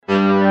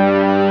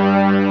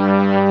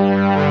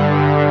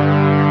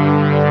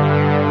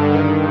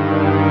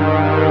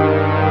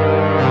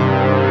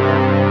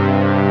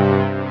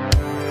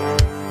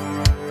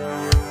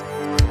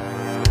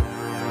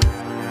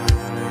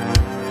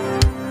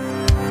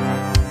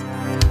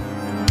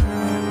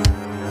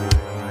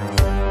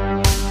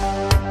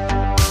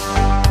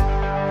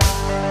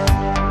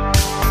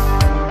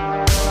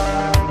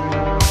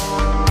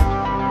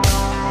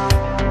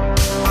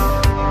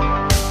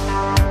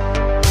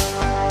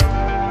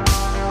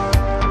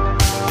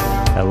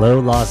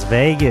Hello, Las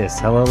Vegas.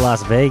 Hello,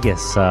 Las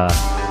Vegas.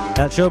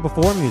 That show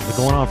before me has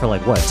been going on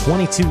for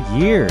 22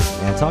 years,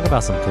 man. Talk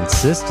about some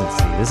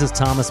consistency. This is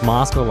Thomas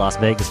Moskal, Las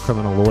Vegas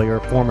criminal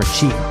lawyer, former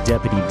chief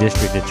deputy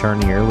district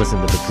attorney. You're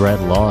listening to the Dredd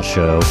Law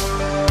Show.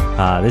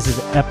 This is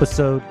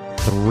episode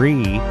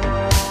 3,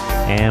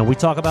 and we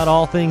talk about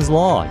all things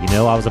law. You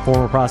know, I was a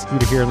former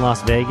prosecutor here in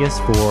Las Vegas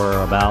for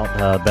about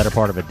the better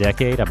part of a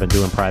decade. I've been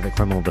doing private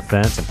criminal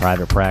defense and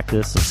private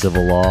practice and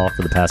civil law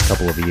for the past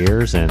couple of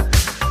years, and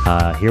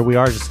here we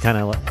are just kind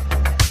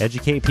of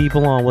educate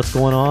people on what's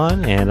going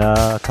on and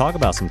talk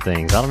about some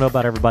things. I don't know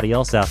about everybody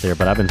else out there,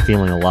 but I've been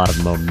feeling a lot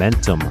of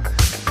momentum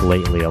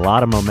lately, a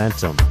lot of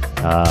momentum,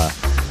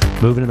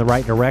 moving in the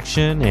right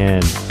direction.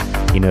 And,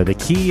 you know, the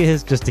key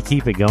is just to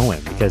keep it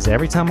going, because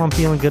every time I'm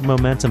feeling good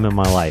momentum in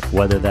my life,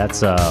 whether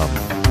that's,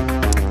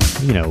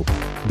 you know,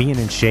 being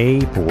in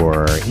shape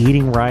or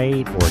eating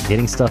right or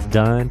getting stuff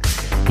done,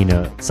 you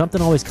know,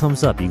 something always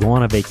comes up. You go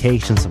on a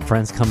vacation, some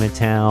friends come in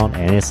town,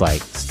 and it's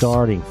like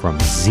starting from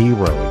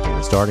zero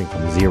again,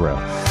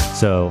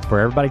 So for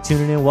everybody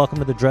tuning in, welcome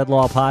to the Dredd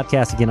Law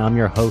Podcast. Again, I'm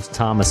your host,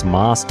 Thomas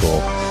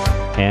Moskal.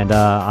 And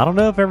I don't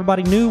know if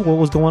everybody knew what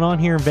was going on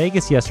here in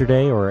Vegas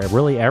yesterday, or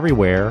really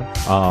everywhere.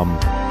 I'm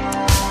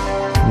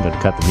going to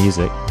cut the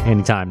music.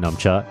 Anytime,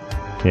 Numchuck.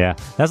 Yeah,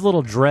 that's a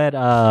little Dredd,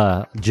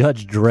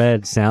 Judge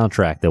Dredd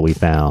soundtrack that we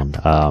found,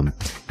 and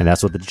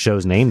that's what the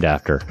show's named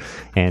after.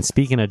 And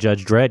speaking of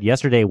Judge Dredd,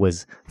 yesterday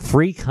was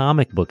Free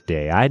Comic Book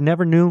Day. I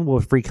never knew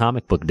what Free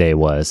Comic Book Day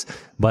was,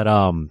 but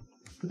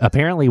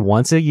apparently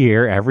once a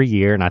year, every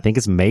year, and I think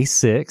it's May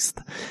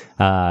 6th,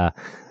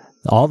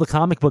 all the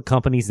comic book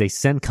companies, they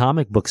send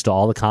comic books to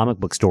all the comic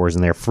book stores,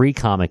 and they're free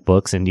comic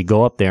books, and you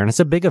go up there, and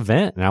it's a big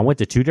event. And I went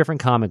to 2 different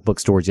comic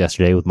book stores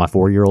yesterday with my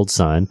 4-year-old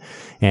son.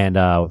 And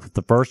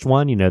the first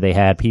one, you know, they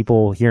had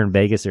people here in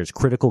Vegas. There's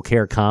Critical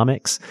Care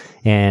Comics,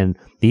 and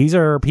these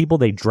are people,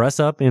 they dress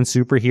up in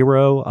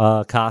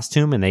superhero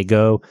costume, and they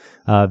go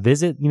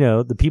visit, you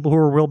know, the people who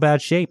are in real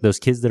bad shape, those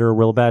kids that are in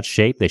real bad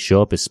shape. They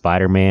show up as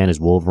Spider-Man, as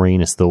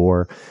Wolverine, as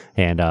Thor,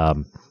 and,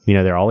 you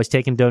know, they're always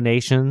taking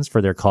donations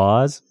for their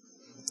cause.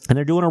 And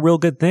they're doing a real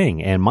good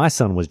thing. And my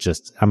son was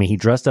just, I mean, he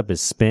dressed up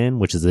as Spin,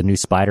 which is the new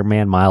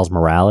Spider-Man, Miles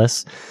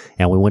Morales.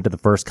 And we went to the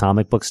first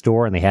comic book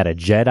store, and they had a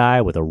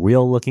Jedi with a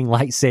real looking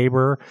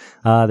lightsaber,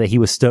 that he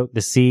was stoked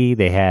to see.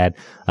 They had,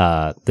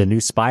 the new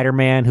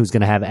Spider-Man, who's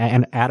going to have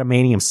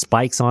adamantium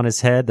spikes on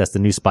his head. That's the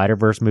new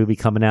Spider-Verse movie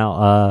coming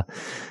out,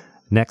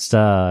 next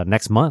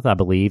month, I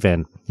believe.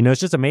 And, you know,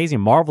 it's just amazing.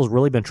 Marvel's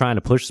really been trying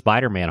to push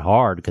Spider-Man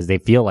hard because they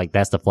feel like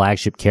that's the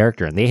flagship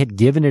character, and they had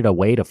given it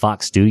away to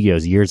Fox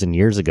Studios years and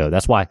years ago.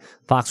 That's why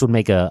Fox would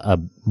make a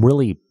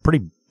really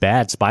pretty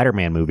bad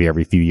Spider-Man movie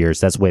every few years.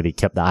 That's the way they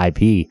kept the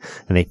IP,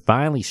 and they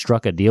finally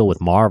struck a deal with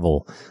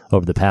Marvel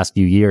over the past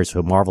few years.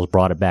 So Marvel's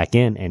brought it back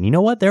in, and you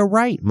know what? They're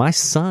right. My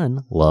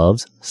son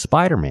loves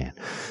Spider-Man.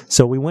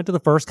 So we went to the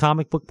first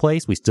comic book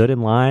place. We stood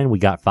in line. We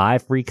got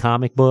 5 free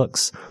comic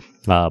books.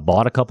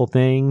 Bought a couple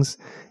things,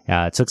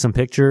 took some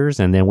pictures,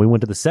 and then we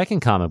went to the second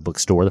comic book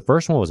store. The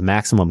first one was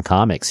Maximum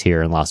Comics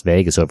here in Las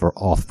Vegas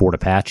off Fort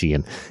Apache.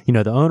 And, you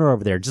know, the owner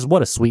over there, just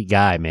what a sweet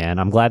guy, man.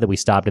 I'm glad that we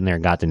stopped in there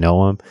and got to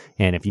know him.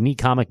 And if you need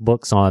comic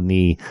books on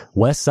the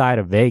west side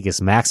of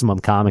Vegas, Maximum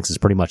Comics is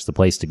pretty much the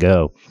place to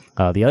go.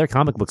 The other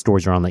comic book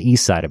stores are on the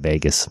east side of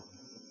Vegas.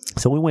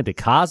 So we went to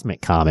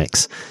Cosmic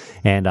Comics,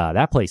 and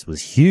that place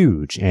was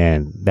huge.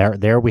 And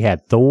there we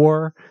had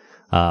Thor,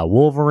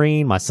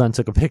 Wolverine. My son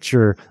took a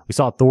picture. We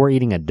saw Thor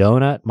eating a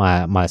donut.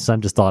 My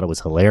son just thought it was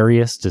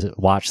hilarious to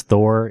watch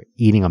Thor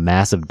eating a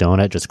massive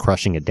donut, just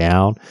crushing it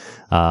down.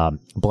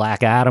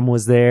 Black Adam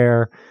was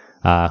there.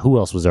 Who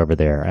else was over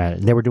there?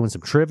 They were doing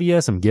some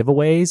trivia, some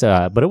giveaways,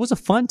 but it was a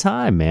fun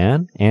time,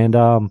 man. And,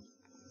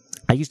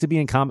 I used to be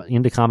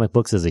into comic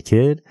books as a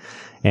kid,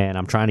 and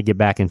I'm trying to get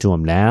back into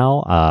them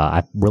now.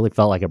 I really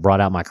felt like it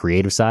brought out my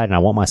creative side, and I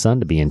want my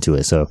son to be into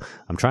it. So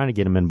I'm trying to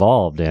get him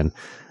involved. And,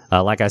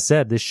 like I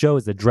said, this show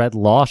is the Dredd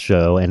Law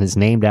Show, and is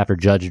named after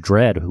Judge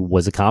Dredd, who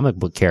was a comic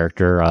book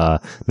character.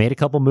 Made a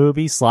couple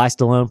movies. Sly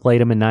Stallone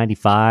played him in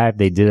 95.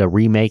 They did a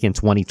remake in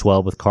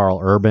 2012 with Carl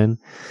Urban.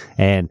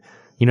 And,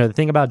 you know, the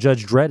thing about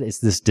Judge Dredd is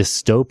this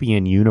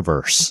dystopian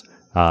universe,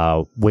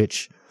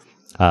 which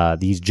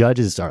these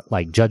judges are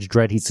like Judge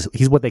Dredd.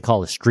 He's what they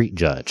call a street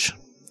judge.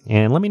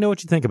 And let me know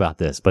what you think about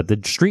this. But the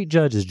street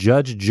judge is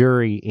judge,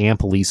 jury, and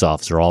police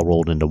officer all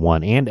rolled into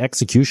one, and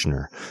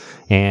executioner.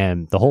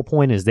 And the whole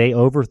point is they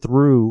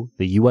overthrew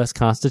the U.S.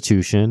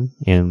 Constitution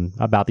in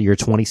about the year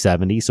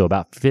 2070. So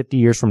about 50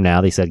 years from now,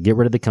 they said, get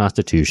rid of the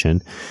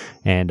Constitution.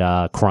 And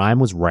crime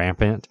was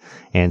rampant.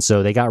 And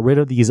so they got rid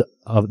of these.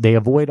 They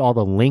avoid all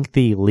the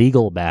lengthy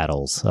legal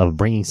battles of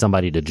bringing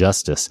somebody to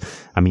justice.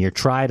 I mean, you're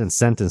tried and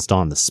sentenced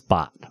on the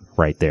spot,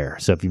 right there.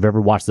 So if you've ever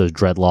watched those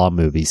Dredd Law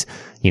movies,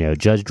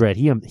 Judge Dredd,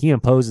 he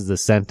imposes a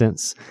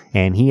sentence,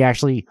 and he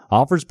actually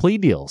offers plea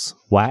deals.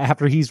 Why?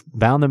 After he's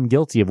found them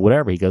guilty of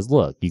whatever, he goes,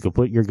 look, you can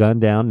put your gun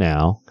down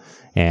now,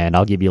 and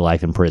I'll give you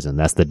life in prison.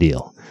 That's the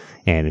deal.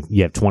 And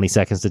you have 20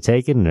 seconds to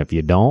take it, and if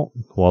you don't,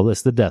 well,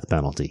 it's the death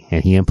penalty.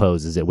 And he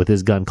imposes it with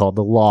his gun called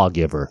the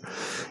Lawgiver.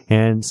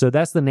 And so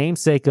that's the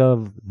namesake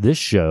of this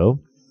show.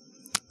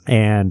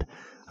 And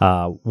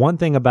one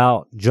thing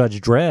about Judge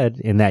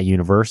Dredd in that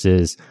universe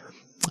is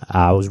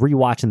I was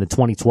rewatching the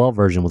 2012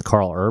 version with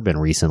Carl Urban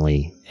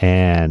recently,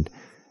 and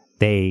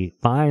they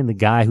find the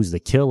guy who's the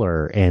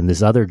killer, and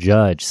this other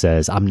judge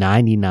says, I'm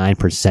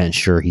 99%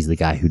 sure he's the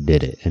guy who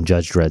did it. And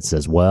Judge Dredd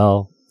says,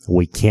 well,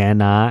 we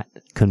cannot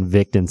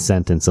convict and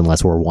sentence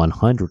unless we're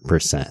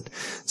 100%.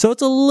 So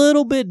it's a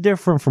little bit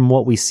different from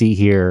what we see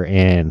here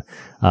in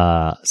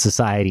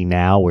society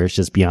now, where it's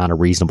just beyond a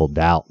reasonable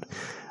doubt.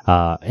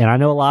 And I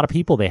know a lot of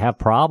people, they have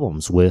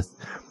problems with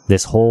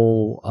this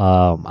whole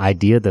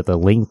idea that the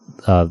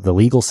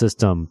legal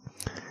system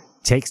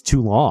takes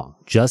too long.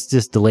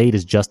 Justice delayed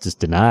is justice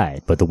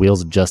denied, but the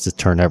wheels of justice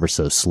turn ever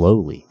so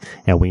slowly.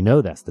 And we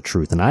know that's the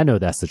truth. And I know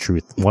that's the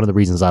truth. One of the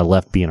reasons I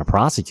left being a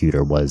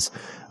prosecutor was,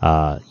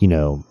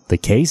 the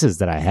cases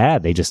that I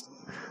had, they just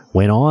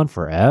went on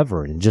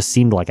forever. And it just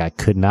seemed like I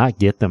could not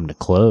get them to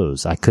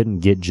close. I couldn't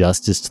get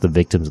justice to the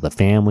victims of the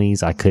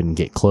families. I couldn't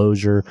get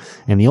closure.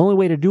 And the only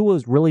way to do it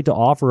was really to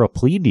offer a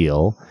plea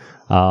deal,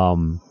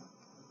 for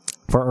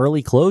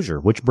early closure,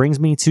 which brings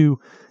me to,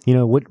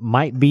 what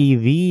might be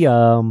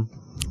the,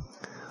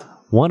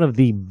 one of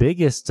the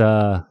biggest,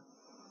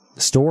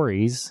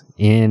 stories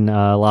in,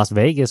 Las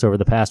Vegas over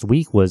the past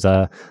week was,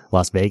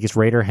 Las Vegas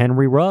Raider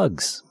Henry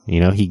Ruggs.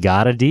 He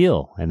got a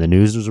deal, and the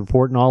news was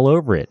reporting all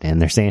over it,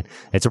 and they're saying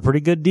it's a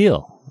pretty good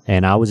deal.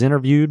 And I was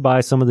interviewed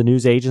by some of the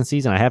news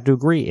agencies, and I have to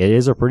agree, it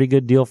is a pretty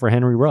good deal for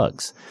Henry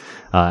Ruggs.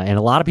 And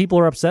a lot of people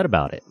are upset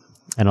about it.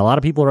 And a lot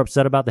of people are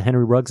upset about the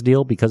Henry Ruggs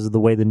deal because of the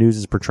way the news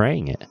is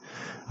portraying it.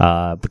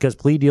 Because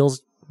plea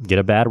deals get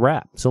a bad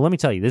rap. So let me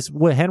tell you,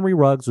 Henry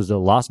Ruggs was a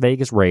Las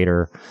Vegas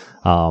Raider,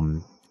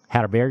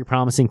 had a very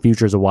promising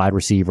future as a wide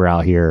receiver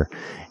out here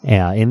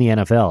in the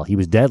NFL. He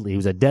was deadly. He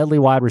was a deadly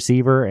wide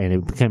receiver, and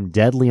it became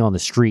deadly on the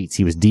streets.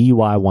 He was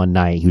DUI one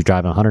night. He was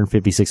driving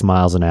 156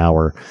 miles an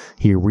hour.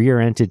 He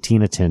rear-ended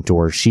Tina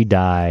Tintor. She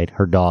died.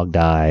 Her dog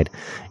died.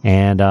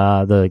 And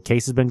the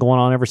case has been going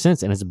on ever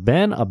since. And it's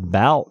been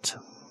about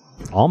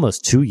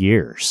almost 2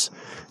 years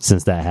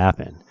since that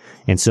happened.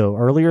 And so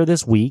earlier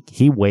this week,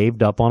 he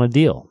waved up on a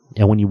deal.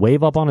 And when you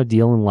wave up on a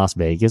deal in Las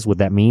Vegas, what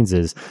that means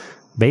is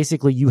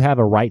basically you have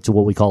a right to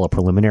what we call a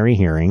preliminary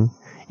hearing.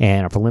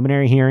 And a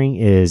preliminary hearing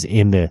is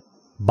in the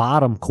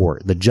bottom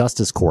court, the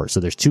justice court. So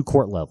there's two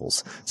court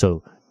levels.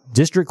 So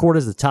district court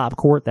is the top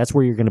court. That's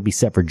where you're going to be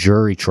set for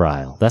jury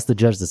trial. That's the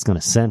judge that's going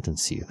to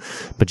sentence you.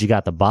 But you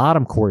got the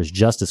bottom court is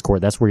justice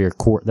court. That's where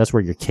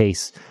your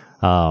case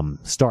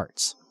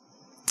starts.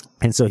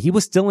 And so he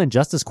was still in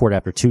justice court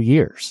after 2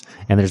 years.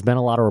 And there's been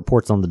a lot of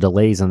reports on the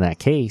delays in that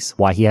case,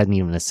 why he hadn't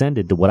even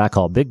ascended to what I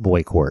call big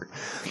boy court.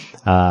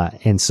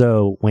 And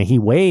so when he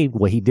waived,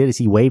 what he did is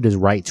he waived his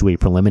right to a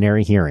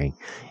preliminary hearing.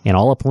 And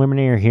all a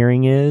preliminary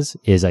hearing is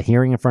a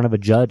hearing in front of a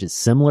judge. It's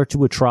similar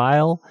to a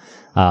trial.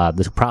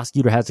 The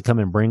prosecutor has to come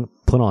and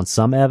put on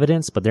some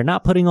evidence, but they're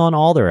not putting on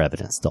all their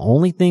evidence. The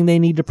only thing they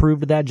need to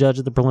prove to that judge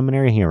at the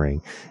preliminary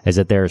hearing is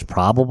that there is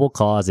probable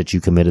cause that you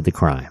committed the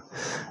crime.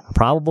 A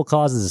probable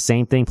cause is the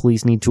same thing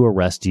police need to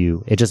arrest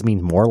you. It just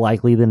means more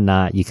likely than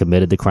not you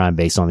committed the crime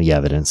based on the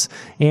evidence.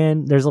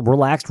 And there's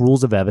relaxed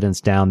rules of evidence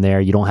down there.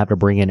 You don't have to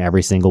bring in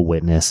every single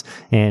witness.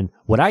 And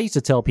what I used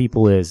to tell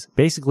people is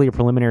basically a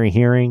preliminary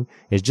hearing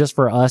is just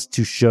for us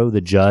to show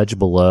the judge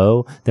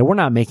below that we're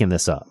not making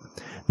this up.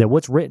 That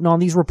what's written on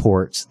these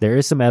reports, there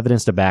is some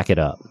evidence to back it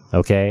up,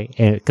 okay?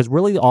 And because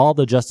really all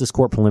the justice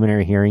court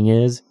preliminary hearing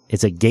is,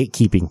 it's a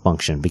gatekeeping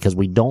function because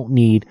we don't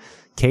need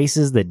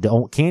cases that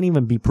can't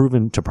even be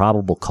proven to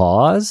probable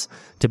cause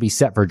to be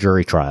set for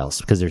jury trials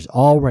because there's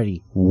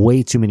already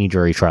way too many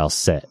jury trials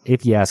set.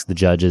 If you ask the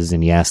judges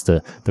and you ask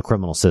the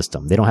criminal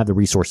system, they don't have the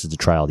resources to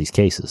try all these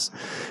cases.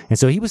 And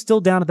so he was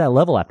still down at that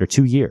level after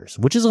 2 years,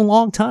 which is a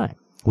long time.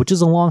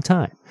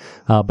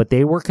 But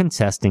they were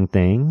contesting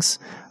things.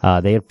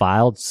 They had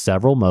filed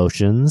several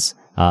motions,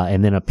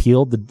 and then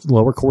appealed the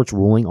lower court's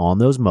ruling on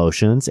those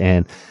motions.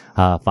 And,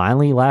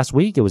 finally last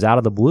week, it was out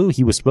of the blue.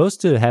 He was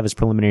supposed to have his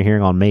preliminary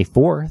hearing on May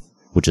 4th,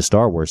 which is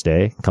Star Wars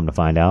Day, come to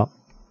find out.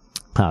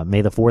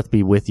 May the 4th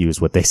be with you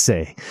is what they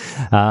say.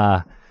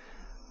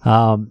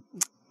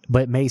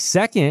 But May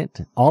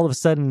 2nd, all of a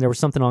sudden there was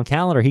something on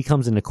calendar. He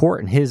comes into court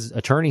and his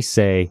attorneys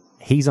say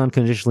he's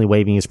unconditionally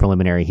waiving his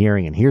preliminary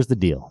hearing. And here's the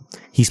deal.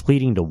 He's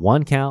pleading to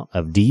one count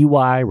of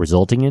DUI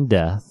resulting in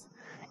death.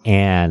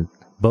 And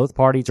both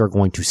parties are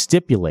going to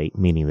stipulate,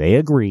 meaning they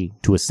agree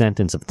to a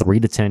sentence of 3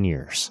 to 10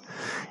 years.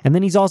 And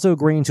then he's also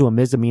agreeing to a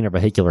misdemeanor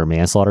vehicular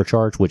manslaughter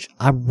charge, which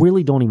I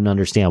really don't even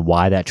understand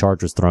why that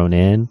charge was thrown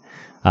in.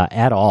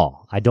 at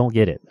all. I don't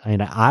get it.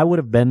 And I would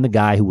have been the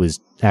guy who was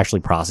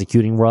actually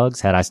prosecuting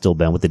Ruggs had I still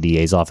been with the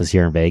DA's office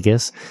here in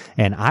Vegas.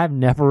 And I've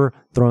never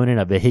thrown in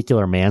a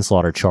vehicular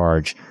manslaughter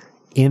charge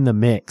in the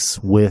mix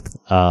with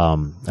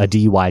a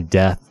DUI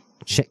death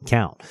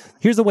count.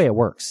 Here's the way it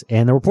works.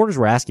 And the reporters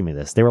were asking me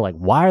this. They were like,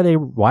 why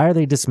are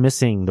they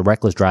dismissing the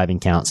reckless driving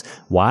counts?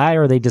 Why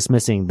are they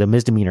dismissing the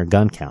misdemeanor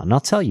gun count? And I'll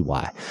tell you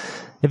why.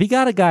 If you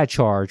got a guy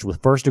charged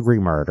with first degree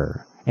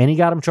murder, and he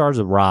got him charged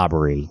with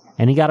robbery,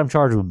 and he got him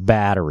charged with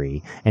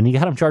battery, and he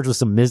got him charged with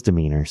some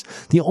misdemeanors,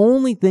 the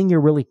only thing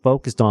you're really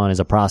focused on as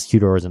a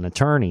prosecutor or as an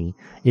attorney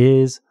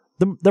is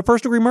the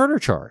first degree murder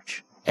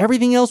charge.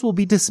 Everything else will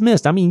be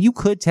dismissed. I mean, you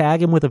could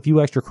tag him with a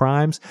few extra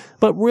crimes,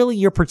 but really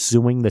you're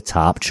pursuing the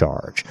top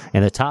charge.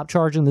 And the top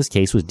charge in this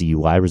case was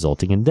DUI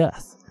resulting in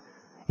death.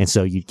 And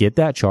so you get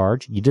that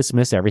charge, you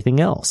dismiss everything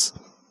else.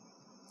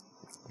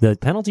 The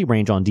penalty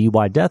range on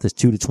DUI death is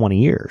 2 to 20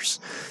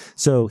 years.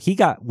 So he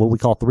got what we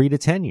call 3 to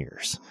 10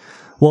 years.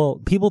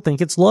 Well, people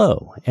think it's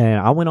low. And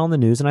I went on the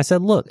news and I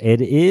said, look, it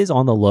is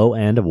on the low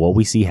end of what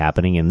we see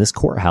happening in this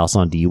courthouse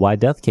on DUI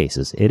death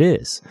cases. It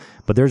is.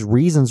 But there's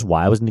reasons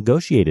why it was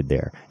negotiated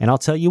there. And I'll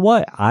tell you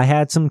what, I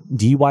had some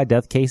DUI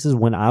death cases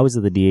when I was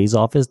at the DA's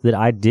office that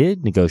I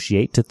did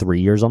negotiate to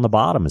 3 years on the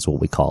bottom is what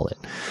we call it.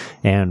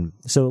 And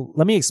so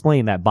let me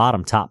explain that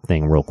bottom top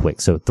thing real quick.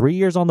 So 3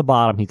 years on the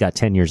bottom, he's got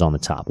 10 years on the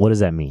top. What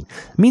does that mean?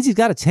 It means he's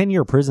got a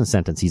 10-year prison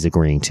sentence he's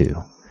agreeing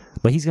to.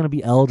 But he's going to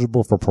be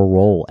eligible for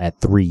parole at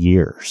 3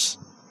 years.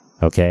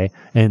 Okay?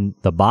 And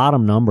the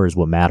bottom number is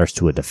what matters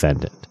to a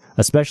defendant,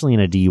 especially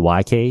in a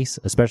DUI case,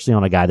 especially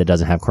on a guy that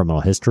doesn't have criminal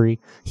history.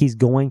 He's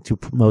going to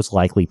most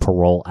likely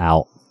parole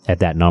out at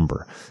that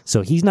number.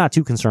 So he's not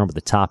too concerned with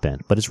the top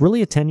end, but it's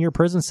really a 10-year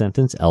prison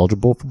sentence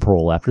eligible for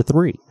parole after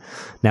 3.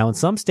 Now, in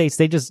some states,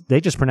 they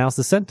just pronounce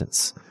the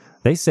sentence.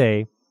 They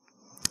say,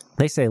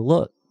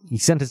 look,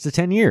 he's sentenced to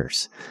 10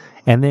 years.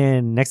 And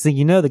then next thing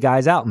you know, the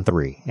guy's out in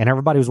 3, and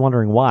everybody was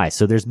wondering why.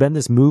 So there's been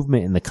this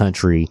movement in the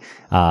country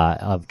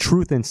of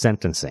truth in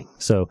sentencing.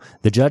 So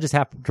the judges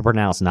have to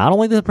pronounce not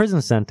only the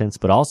prison sentence,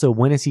 but also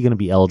when is he going to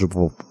be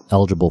eligible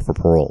for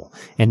parole.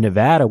 In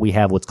Nevada, we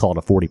have what's called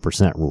a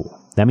 40% rule.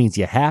 That means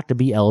you have to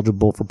be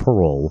eligible for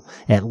parole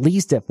at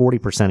least at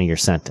 40% of your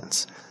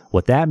sentence.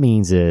 What that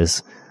means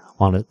is,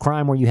 on a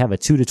crime where you have a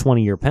 2 to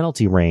 20 year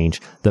penalty range,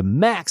 the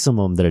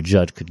maximum that a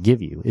judge could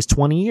give you is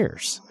 20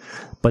 years.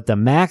 But the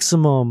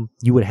maximum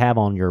you would have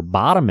on your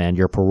bottom end,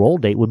 your parole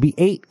date, would be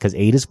 8, because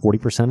 8 is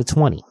 40% of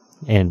 20.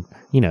 And,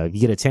 if you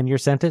get a 10-year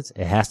sentence,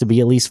 it has to be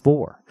at least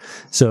 4.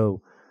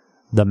 So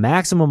the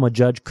maximum a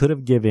judge could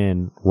have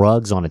given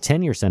Ruggs on a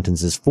 10-year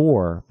sentence is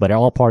 4, but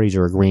all parties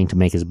are agreeing to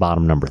make his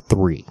bottom number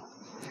 3.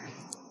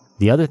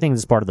 The other thing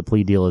that's part of the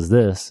plea deal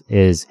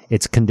is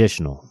it's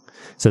conditional.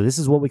 So this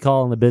is what we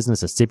call in the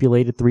business a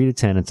stipulated 3 to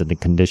 10. It's a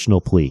conditional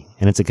plea.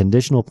 And it's a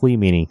conditional plea,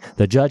 meaning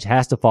the judge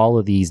has to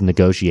follow these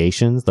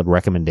negotiations, the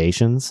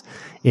recommendations.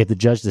 If the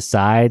judge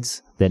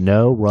decides that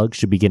no, Ruggs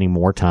should be getting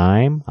more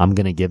time, I'm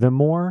going to give him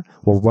more,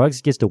 well,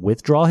 Ruggs gets to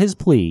withdraw his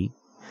plea,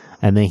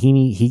 and then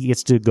he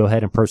gets to go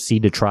ahead and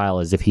proceed to trial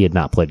as if he had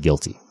not pled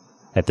guilty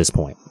at this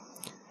point.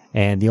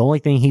 And the only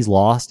thing he's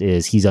lost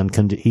is he's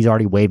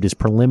already waived his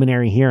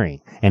preliminary hearing,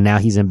 and now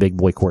he's in big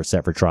boy court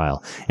set for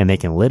trial. And they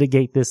can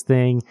litigate this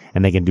thing,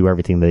 and they can do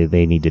everything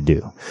they need to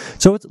do.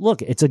 So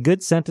it's a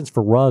good sentence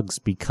for Ruggs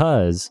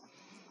because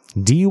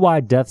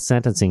DUI death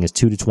sentencing is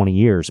 2 to 20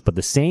 years, but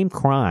the same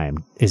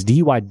crime is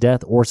DUI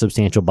death or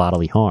substantial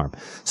bodily harm.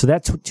 So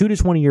that 2 to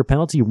 20 year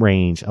penalty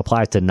range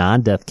applies to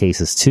non-death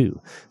cases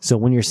too. So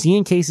when you're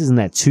seeing cases in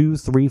that 2,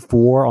 3,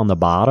 4 on the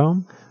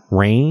bottom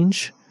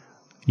range,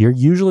 you're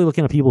usually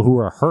looking at people who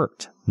are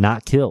hurt,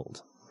 not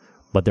killed.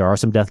 But there are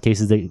some death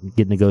cases that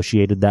get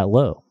negotiated that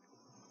low.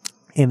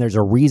 And there's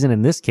a reason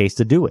in this case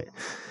to do it.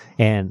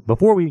 And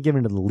before we get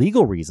into the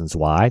legal reasons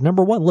why,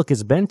 number one, look,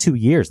 it's been 2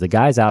 years. The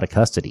guy's out of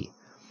custody.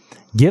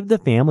 Give the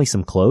family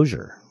some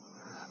closure.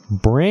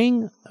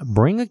 Bring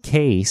a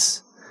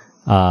case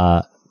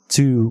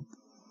to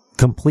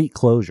complete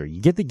closure.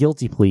 You get the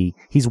guilty plea.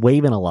 He's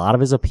waiving a lot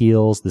of his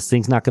appeals. This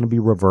thing's not going to be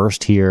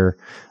reversed here.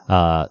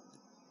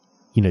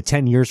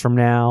 10 years from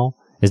now,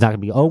 it's not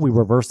going to be, we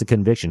reversed the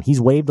conviction. He's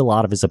waived a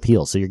lot of his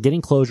appeals. So you're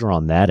getting closure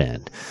on that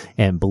end.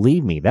 And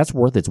believe me, that's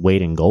worth its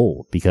weight in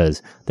gold,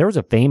 because there was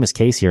a famous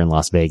case here in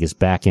Las Vegas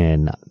back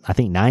in, I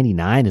think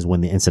 99 is when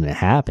the incident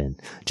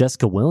happened.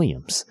 Jessica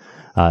Williams.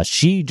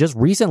 She just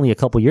recently, a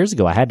couple years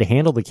ago, I had to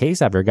handle the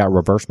case after it got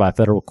reversed by a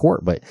federal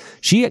court, but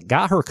she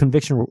got her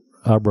conviction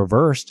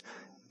reversed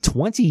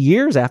 20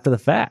 years after the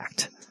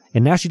fact.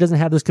 And now she doesn't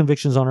have those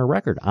convictions on her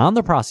record. I'm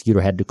the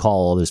prosecutor, had to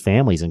call all those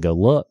families and go,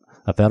 look,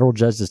 a federal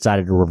judge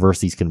decided to reverse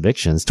these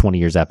convictions 20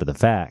 years after the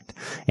fact,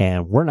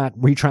 and we're not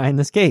retrying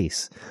this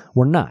case.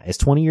 We're not. It's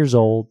 20 years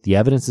old. The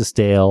evidence is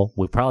stale.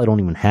 We probably don't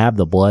even have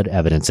the blood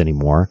evidence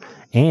anymore,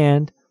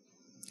 and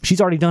she's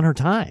already done her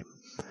time.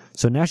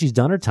 So now she's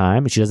done her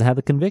time, and she doesn't have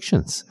the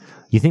convictions.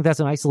 You think that's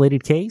an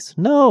isolated case?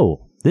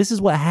 No. This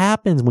is what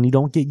happens when you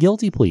don't get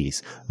guilty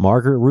pleas.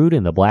 Margaret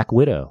Rudin, the Black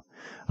Widow,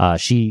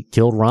 she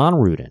killed Ron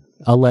Rudin,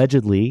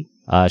 allegedly.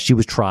 She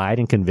was tried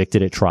and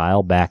convicted at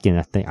trial back in,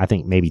 I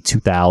think maybe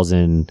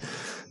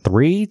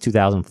 2003,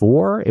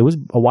 2004. It was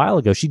a while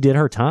ago. She did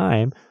her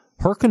time.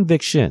 Her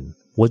conviction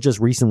was just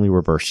recently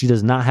reversed. She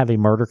does not have a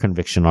murder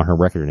conviction on her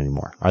record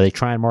anymore. Are they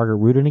trying Margaret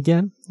Rudin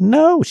again?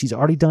 No, she's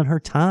already done her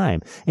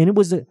time. And it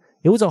was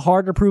a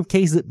hard to prove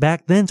case that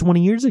back then,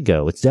 20 years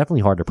ago. It's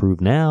definitely hard to prove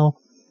now.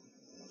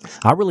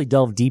 I really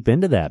delved deep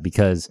into that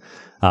because,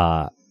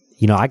 I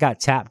got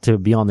tapped to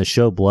be on the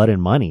show Blood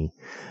and Money.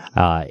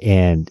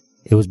 And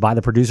it was by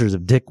the producers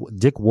of Dick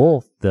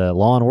Wolf, the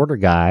Law and Order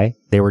guy.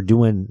 They were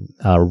doing,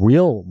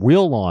 real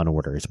Law and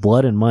Order. It's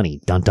Blood and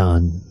Money. Dun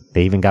dun.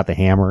 They even got the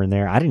hammer in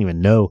there. I didn't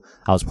even know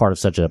I was part of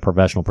such a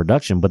professional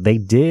production, but they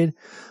did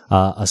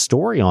a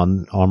story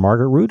on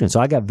Margaret Rudin.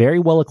 So I got very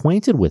well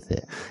acquainted with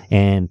it.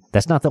 And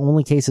that's not the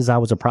only cases I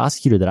was a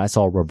prosecutor that I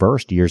saw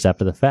reversed years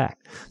after the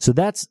fact. So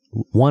that's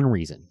one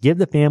reason. Give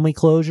the family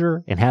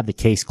closure and have the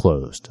case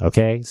closed.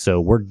 Okay. So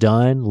we're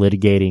done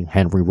litigating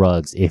Henry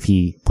Ruggs if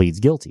he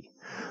pleads guilty.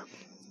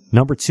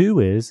 Number two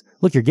is,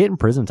 look, you're getting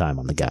prison time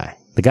on the guy.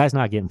 The guy's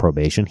not getting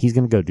probation. He's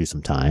going to go do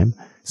some time.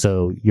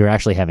 So you're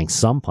actually having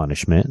some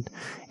punishment.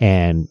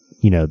 And,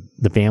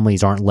 the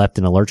families aren't left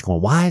in a lurch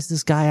going, why is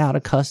this guy out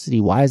of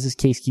custody? Why does this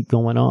case keep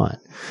going on?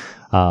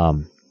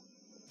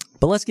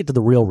 But let's get to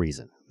the real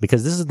reason,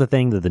 because this is the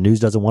thing that the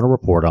news doesn't want to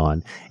report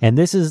on. And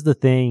this is the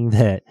thing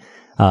that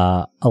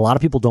a lot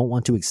of people don't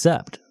want to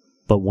accept.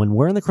 But when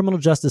we're in the criminal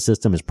justice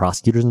system as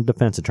prosecutors and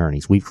defense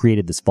attorneys, we've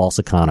created this false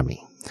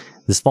economy.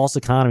 This false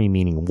economy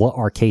meaning what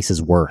are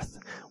cases worth?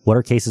 What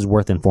are cases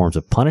worth in forms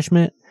of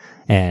punishment?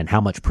 And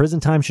how much prison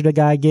time should a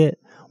guy get?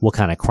 What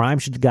kind of crime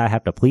should the guy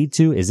have to plead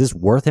to? Is this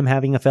worth him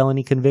having a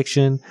felony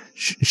conviction?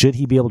 Should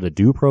he be able to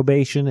do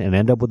probation and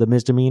end up with a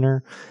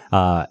misdemeanor?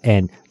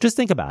 And just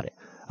think about it.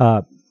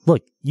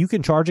 Look, you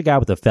can charge a guy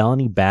with a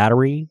felony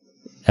battery.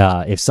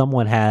 If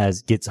someone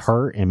gets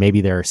hurt and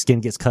maybe their skin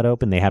gets cut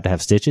open, they have to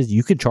have stitches.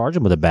 You could charge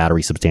them with a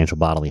battery, substantial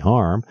bodily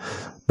harm.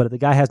 But if the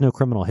guy has no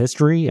criminal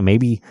history and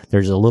maybe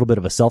there's a little bit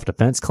of a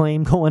self-defense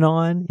claim going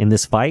on in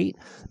this fight,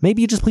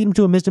 maybe you just plead him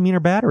to a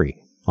misdemeanor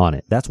battery on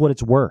it. That's what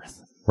it's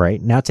worth,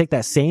 right? Now take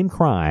that same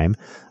crime.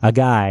 A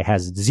guy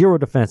has zero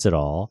defense at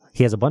all.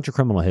 He has a bunch of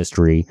criminal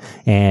history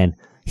and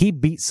he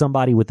beats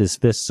somebody with his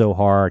fist so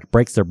hard,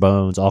 breaks their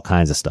bones, all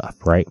kinds of stuff,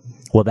 right?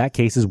 Well, that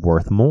case is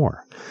worth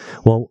more.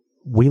 Well,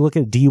 we look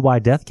at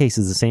DUI death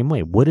cases the same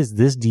way. What is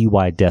this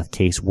DUI death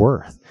case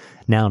worth?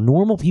 Now,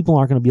 normal people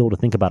aren't going to be able to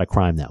think about a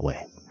crime that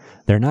way.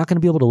 They're not going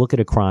to be able to look at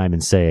a crime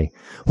and say,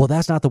 well,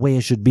 that's not the way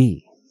it should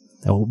be.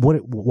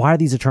 Why are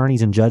these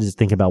attorneys and judges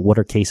thinking about what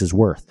are cases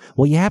worth?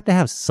 Well, you have to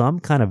have some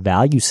kind of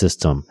value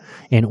system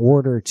in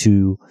order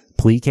to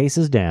plead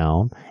cases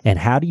down. And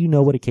how do you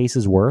know what a case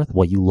is worth?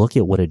 Well, you look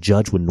at what a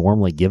judge would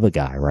normally give a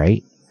guy,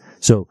 right?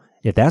 So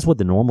if that's what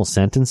the normal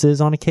sentence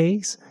is on a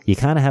case, you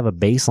kind of have a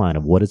baseline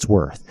of what it's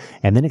worth.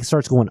 And then it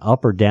starts going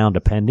up or down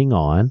depending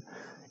on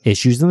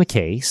issues in the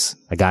case,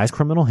 a guy's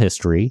criminal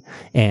history,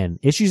 and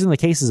issues in the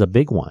case is a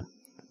big one.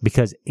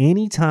 Because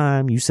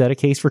anytime you set a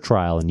case for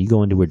trial and you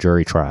go into a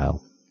jury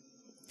trial,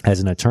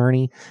 as an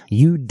attorney,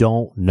 you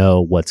don't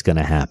know what's going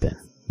to happen.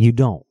 You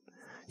don't.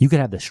 You could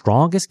have the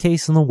strongest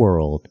case in the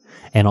world,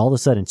 and all of a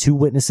sudden two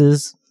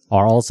witnesses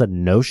are all of a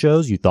sudden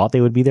no-shows. You thought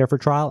they would be there for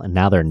trial, and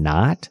now they're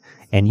not,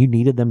 and you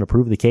needed them to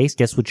prove the case.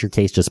 Guess what your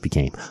case just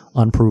became?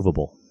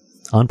 Unprovable.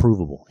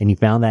 Unprovable. And you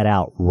found that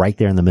out right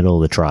there in the middle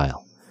of the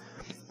trial.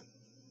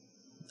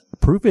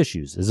 Proof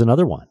issues is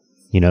another one.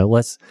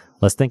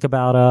 Let's think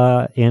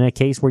about in a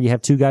case where you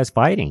have two guys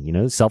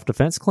fighting,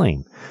 self-defense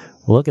claim.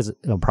 Look, as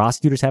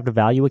prosecutors have to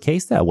value a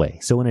case that way.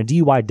 So in a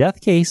DUI death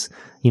case,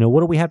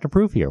 what do we have to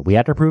prove here? We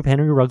have to prove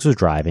Henry Ruggs was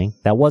driving.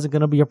 That wasn't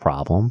going to be a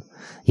problem.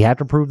 You have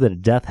to prove that a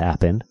death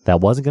happened.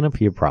 That wasn't going to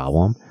be a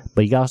problem.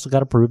 But you also got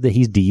to prove that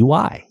he's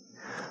DUI.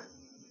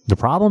 The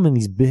problem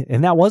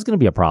and that was going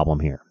to be a problem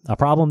here. A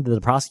problem that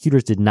the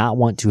prosecutors did not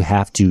want to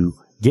have to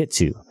get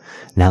to.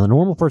 Now the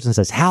normal person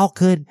says, how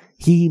could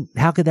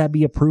that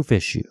be a proof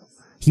issue?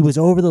 He was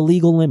over the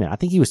legal limit. I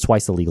think he was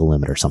twice the legal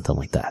limit or something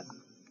like that.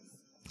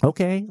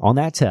 Okay, on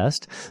that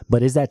test,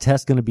 but is that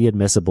test going to be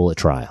admissible at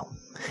trial?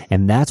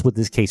 And that's what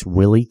this case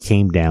really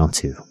came down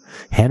to.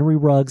 Henry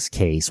Ruggs'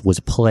 case was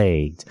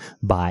plagued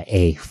by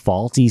a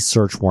faulty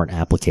search warrant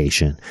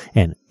application,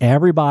 and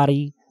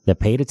everybody that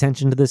paid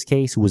attention to this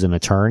case who was an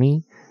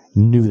attorney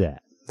knew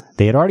that.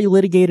 They had already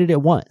litigated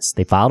it once.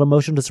 They filed a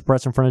motion to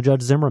suppress in front of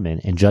Judge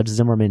Zimmerman, and Judge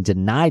Zimmerman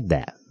denied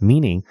that,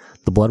 meaning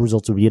the blood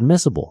results would be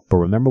admissible. But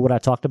remember what I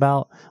talked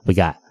about? We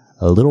got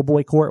a little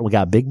boy court and we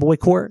got big boy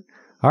court.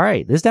 All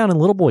right, this is down in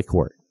little boy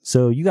court.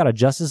 So you got a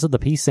justice of the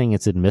peace saying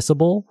it's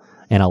admissible,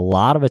 and a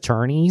lot of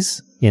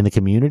attorneys in the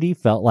community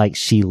felt like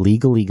she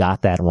legally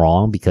got that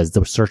wrong because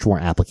the search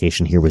warrant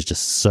application here was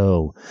just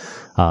so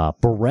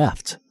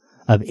bereft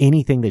of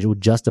anything that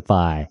would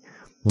justify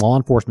law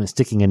enforcement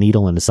sticking a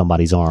needle into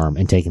somebody's arm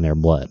and taking their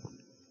blood.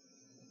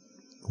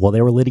 Well,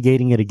 they were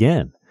litigating it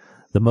again.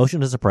 The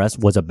motion to suppress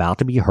was about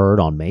to be heard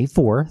on May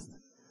 4th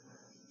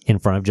in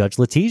front of Judge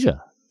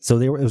Letizia. So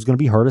it was going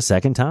to be heard a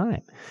second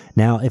time.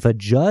 Now, if a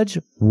judge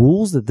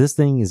rules that this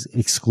thing is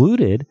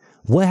excluded,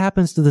 what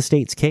happens to the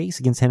state's case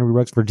against Henry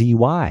Ruggs for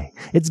DUI?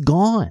 It's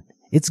gone.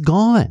 It's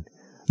gone.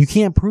 You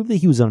can't prove that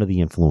he was under the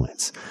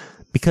influence,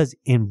 because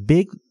in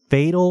big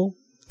fatal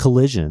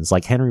collisions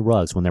like Henry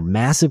Ruggs, when they're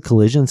massive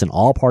collisions and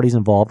all parties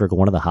involved are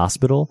going to the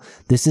hospital,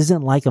 this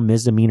isn't like a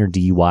misdemeanor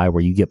DUI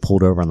where you get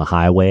pulled over on the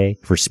highway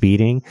for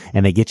speeding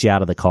and they get you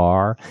out of the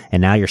car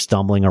and now you're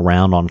stumbling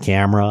around on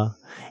camera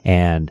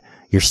and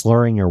you're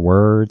slurring your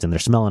words and they're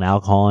smelling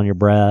alcohol in your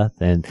breath.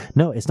 And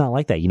no, it's not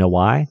like that. You know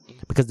why?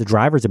 Because the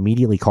driver's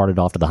immediately carted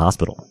off to the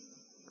hospital.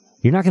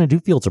 You're not going to do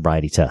field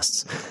sobriety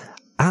tests.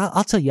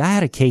 I'll tell you, I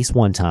had a case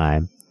one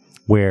time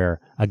where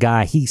a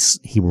guy, he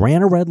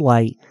ran a red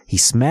light, he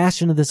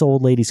smashed into this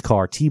old lady's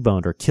car,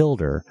 T-boned her,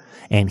 killed her,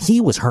 and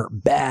he was hurt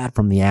bad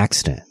from the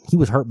accident. He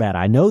was hurt bad.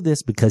 I know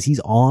this because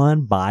he's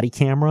on body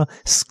camera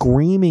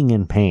screaming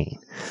in pain.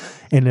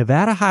 And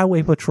Nevada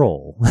Highway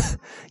Patrol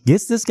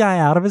gets this guy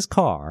out of his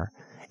car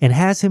and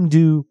has him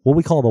do what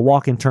we call the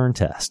walk and turn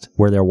test,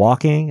 where they're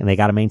walking and they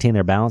got to maintain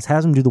their balance,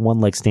 has him do the one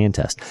leg stand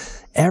test.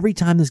 Every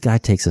time this guy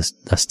takes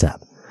a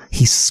step,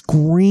 he's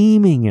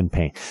screaming in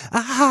pain.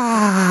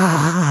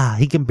 Ah!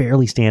 He can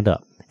barely stand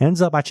up.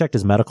 Ends up, I checked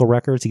his medical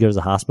records. He goes to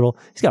the hospital.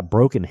 He's got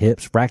broken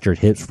hips, fractured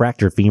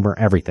femur,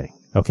 everything.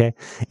 Okay?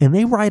 And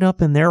they write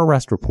up in their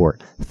arrest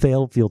report,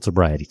 failed field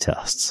sobriety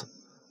tests.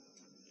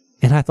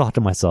 And I thought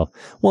to myself,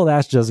 well,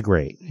 that's just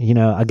great. You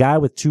know, a guy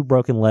with 2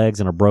 broken legs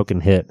and a broken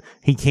hip,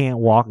 he can't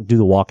do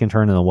the walk and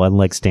turn in the one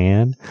leg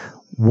stand.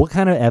 What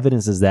kind of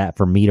evidence is that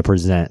for me to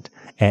present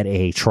at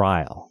a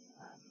trial?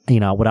 You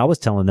know, what I was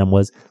telling them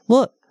was,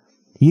 look,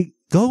 you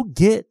go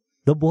get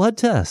the blood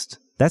test.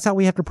 That's how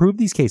we have to prove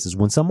these cases.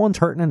 When someone's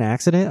hurt in an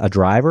accident, a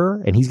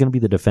driver, and he's going to be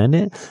the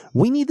defendant,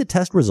 we need the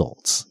test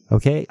results.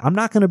 Okay? I'm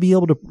not going to be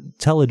able to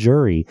tell a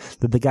jury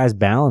that the guy's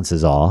balance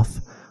is off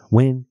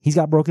when he's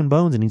got broken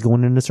bones and he's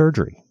going into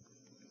surgery.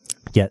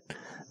 Yet,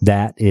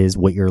 that is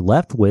what you're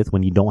left with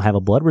when you don't have a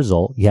blood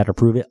result. You have to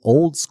prove it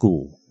old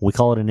school. We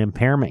call it an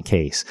impairment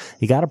case.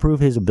 You got to prove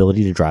his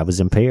ability to drive was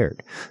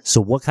impaired. So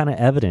what kind of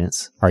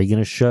evidence are you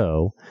going to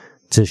show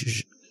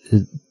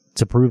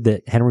to prove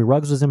that Henry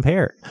Ruggs was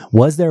impaired?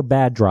 Was there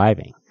bad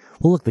driving?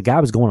 Well, look, the guy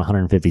was going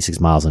 156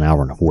 miles an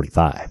hour in a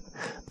 45.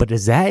 But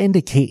does that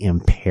indicate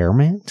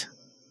impairment?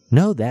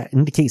 No, that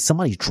indicates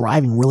somebody's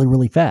driving really,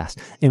 really fast.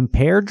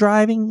 Impaired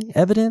driving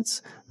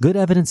evidence, good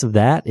evidence of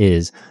that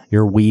is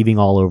you're weaving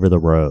all over the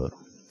road.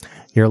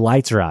 Your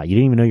lights are out. You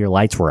didn't even know your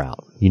lights were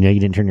out. You know,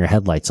 you didn't turn your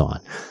headlights on.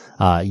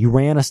 You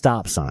ran a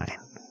stop sign.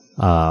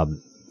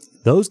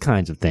 Those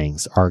kinds of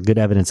things are good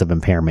evidence of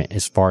impairment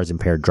as far as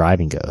impaired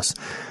driving goes.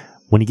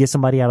 When you get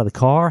somebody out of the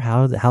car,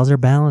 how's their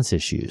balance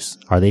issues?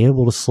 Are they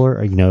able to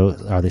slur,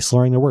 are they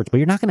slurring their words? But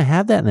you're not going to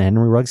have that in the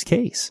Henry Ruggs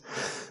case.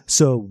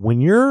 So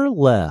when you're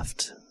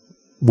left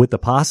with the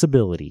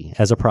possibility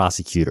as a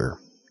prosecutor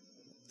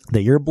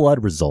that your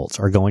blood results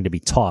are going to be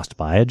tossed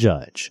by a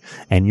judge,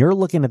 and you're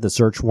looking at the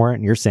search warrant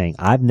and you're saying,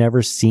 I've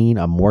never seen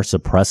a more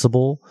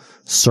suppressible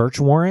search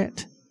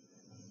warrant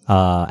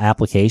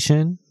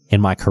application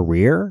in my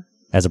career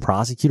as a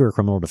prosecutor or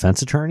criminal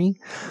defense attorney,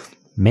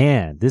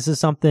 man, this is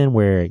something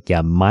where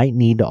you might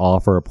need to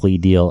offer a plea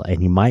deal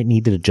and you might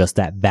need to adjust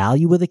that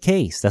value of the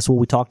case. That's what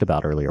we talked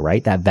about earlier,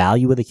 right? That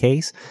value of the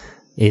case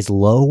is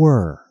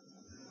lower.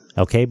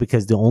 Okay,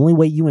 because the only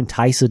way you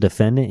entice a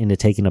defendant into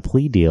taking a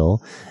plea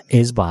deal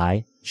is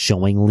by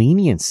showing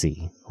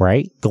leniency,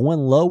 right? Going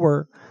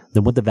lower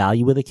than what the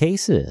value of the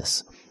case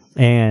is.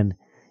 And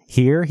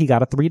here he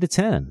got a 3 to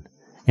 10.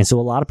 And so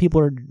a lot of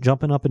people are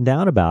jumping up and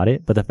down about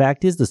it. But the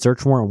fact is the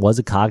search warrant was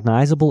a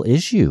cognizable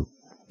issue.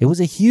 It was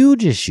a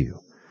huge issue.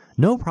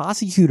 No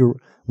prosecutor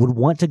would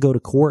want to go to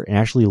court and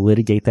actually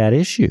litigate that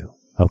issue.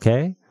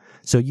 Okay?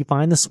 So you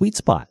find the sweet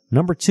spot.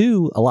 Number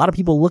 2, a lot of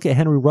people look at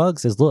Henry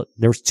Ruggs as, look,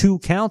 there's 2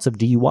 counts of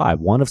DUI,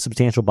 one of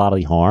substantial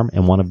bodily harm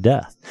and one of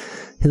death.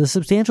 The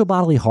substantial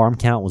bodily harm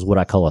count was what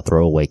I call a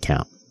throwaway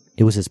count.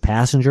 It was his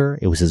passenger,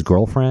 it was his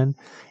girlfriend,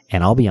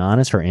 and I'll be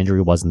honest, her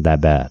injury wasn't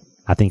that bad.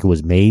 I think it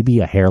was maybe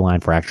a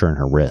hairline fracture in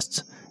her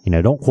wrists. You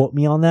know, don't quote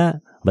me on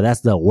that, but that's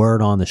the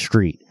word on the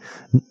street.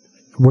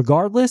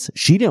 Regardless,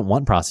 she didn't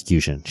want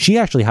prosecution. She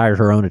actually hired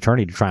her own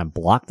attorney to try and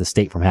block the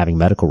state from having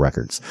medical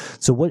records.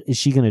 So what is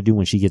she going to do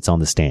when she gets on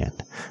the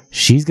stand?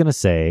 She's going to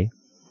say,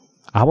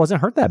 I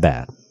wasn't hurt that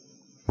bad,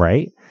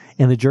 right?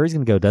 And the jury's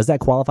going to go, does that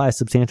qualify as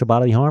substantial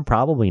bodily harm?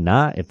 Probably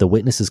not if the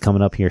witness is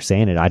coming up here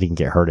saying it, I didn't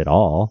get hurt at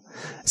all.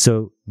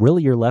 So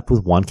really you're left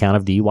with 1 count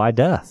of DUI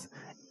death.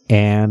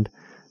 And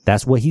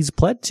that's what he's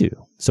pled to.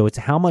 So it's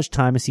how much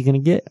time is he going to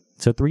get?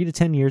 So 3 to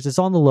 10 years, it's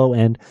on the low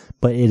end,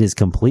 but it is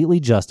completely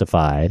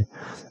justified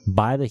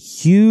by the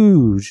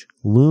huge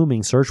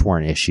looming search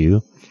warrant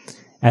issue,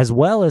 as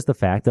well as the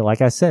fact that,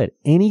 like I said,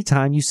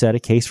 anytime you set a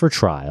case for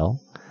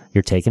trial,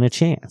 you're taking a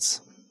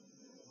chance.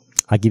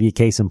 I'll give you a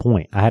case in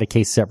point. I had a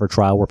case set for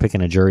trial. We're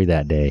picking a jury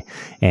that day,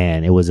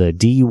 and it was a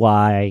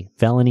DUI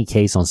felony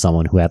case on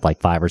someone who had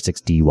like 5 or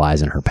 6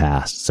 DUIs in her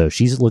past. So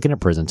she's looking at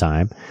prison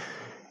time.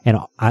 And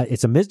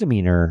it's a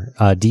misdemeanor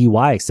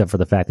DUI, except for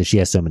the fact that she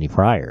has so many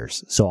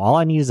priors. So all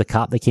I need is a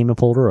cop that came and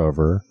pulled her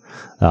over,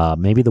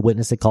 maybe the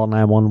witness that called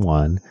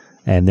 911,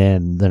 and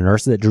then the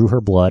nurse that drew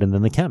her blood, and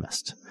then the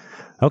chemist.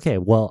 Okay,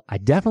 well, I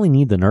definitely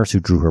need the nurse who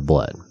drew her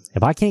blood.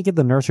 If I can't get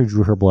the nurse who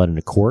drew her blood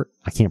into court,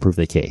 I can't prove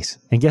the case.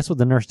 And guess what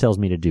the nurse tells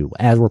me to do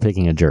as we're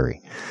picking a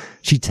jury?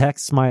 She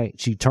turns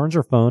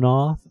her phone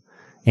off,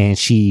 and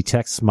she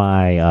texts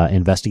my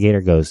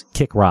investigator, goes,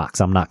 "Kick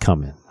rocks, I'm not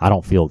coming. I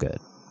don't feel good."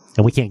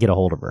 And we can't get a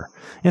hold of her.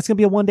 And it's going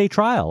to be a one-day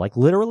trial. Like,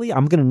 literally,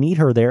 I'm going to need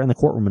her there in the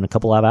courtroom in a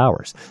couple of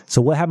hours.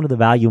 So what happened to the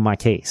value of my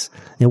case?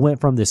 It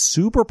went from this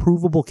super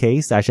provable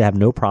case that I should have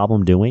no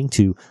problem doing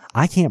to,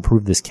 I can't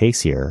prove this case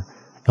here.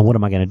 And what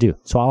am I going to do?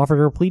 So I offered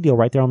her a plea deal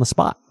right there on the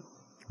spot.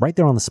 Right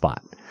there on the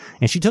spot.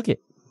 And she took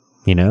it,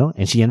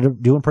 and she ended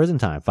up doing prison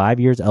time. 5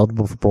 years,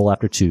 eligible for parole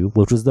after 2,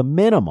 which was the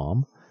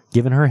minimum,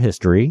 given her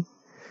history.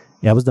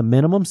 That was the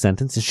minimum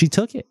sentence, and she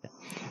took it.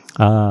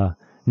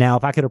 Now,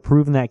 if I could have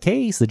proven that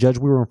case, the judge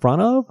we were in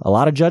front of, a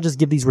lot of judges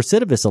give these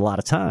recidivists a lot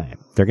of time.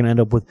 They're going to end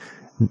up with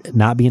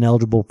not being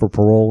eligible for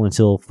parole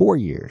until 4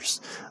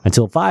 years,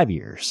 until 5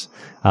 years.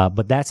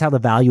 But that's how the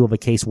value of a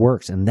case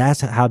works. And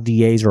that's how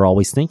DAs are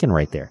always thinking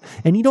right there.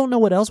 And you don't know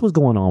what else was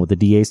going on with the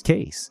DA's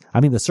case. I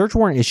mean, the search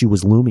warrant issue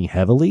was looming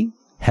heavily.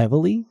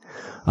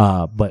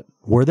 But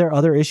were there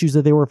other issues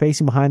that they were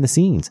facing behind the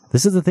scenes?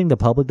 This is the thing the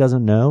public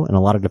doesn't know, and a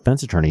lot of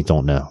defense attorneys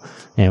don't know.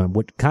 And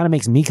what kind of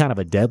makes me kind of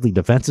a deadly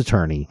defense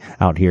attorney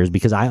out here is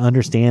because I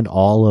understand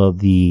all of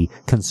the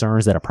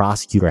concerns that a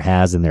prosecutor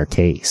has in their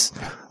case.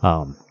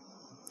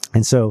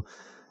 And so,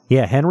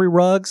 yeah, Henry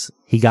Ruggs,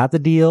 he got the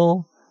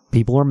deal.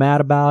 People are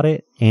mad about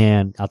it.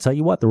 And I'll tell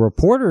you what, the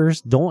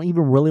reporters don't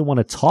even really want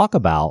to talk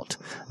about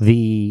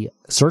the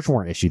search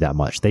warrant issue that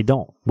much. They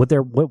don't. What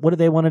do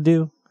they want to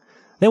do?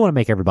 They want to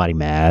make everybody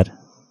mad.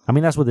 I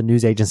mean, that's what the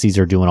news agencies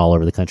are doing all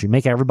over the country.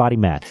 Make everybody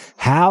mad.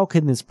 How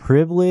can this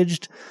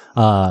privileged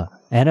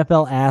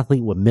NFL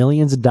athlete with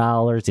millions of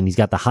dollars, and he's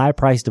got the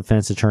high-priced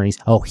defense attorneys,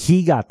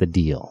 he got the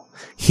deal.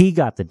 He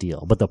got the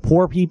deal. But the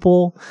poor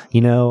people,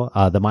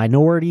 the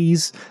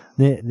minorities,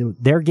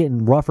 they're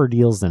getting rougher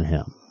deals than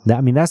him.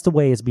 I mean, that's the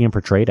way it's being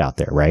portrayed out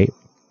there, right?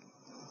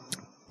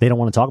 They don't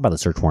want to talk about the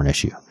search warrant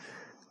issue.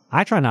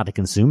 I try not to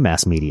consume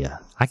mass media.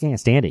 I can't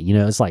stand it.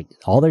 It's like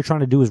all they're trying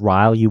to do is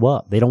rile you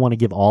up. They don't want to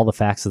give all the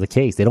facts of the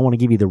case. They don't want to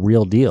give you the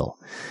real deal.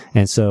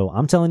 And so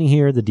I'm telling you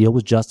here, the deal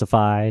was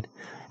justified.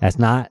 That's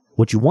not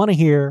what you want to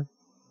hear,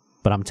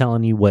 but I'm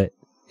telling you what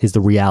is the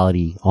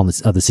reality of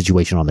the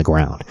situation on the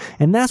ground.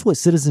 And that's what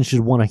citizens should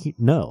want to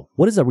know.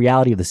 What is the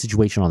reality of the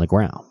situation on the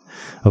ground?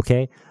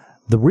 Okay.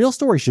 The real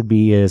story should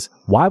be is,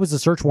 why was the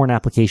search warrant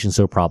application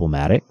so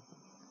problematic?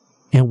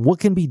 And what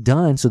can be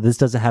done so this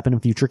doesn't happen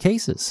in future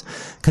cases?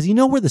 Because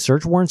where the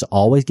search warrants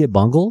always get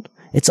bungled?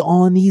 It's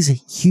on these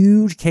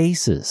huge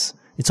cases.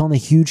 It's on the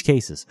huge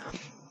cases.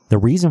 The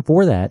reason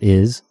for that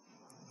is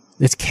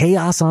it's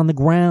chaos on the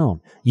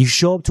ground. You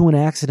show up to an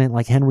accident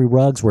like Henry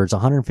Ruggs where it's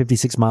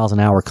 156 miles an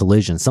hour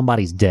collision.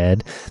 Somebody's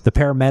dead. The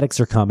paramedics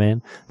are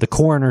coming. The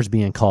coroner's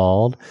being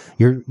called.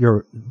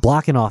 You're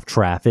blocking off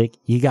traffic.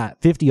 You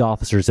got 50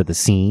 officers at the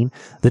scene.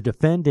 The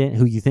defendant,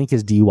 who you think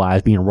is DUI,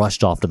 is being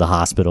rushed off to the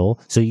hospital.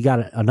 So you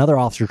got another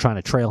officer trying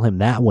to trail him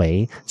that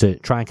way to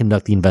try and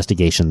conduct the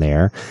investigation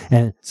there.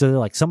 And so they're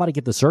like, somebody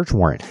get the search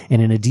warrant.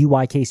 And in a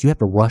DUI case, you have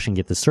to rush and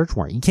get the search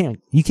warrant. You can't,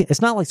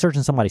 it's not like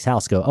searching somebody's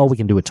house, we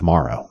can do it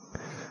tomorrow.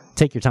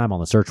 Take your time on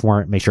the search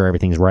warrant, make sure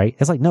everything's right.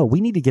 It's like, no, we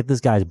need to get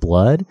this guy's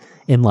blood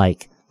in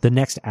like the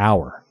next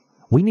hour.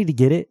 We need to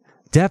get it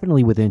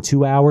definitely within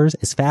 2 hours,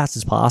 as fast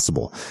as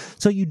possible.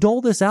 So you dole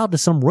this out to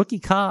some rookie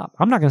cop.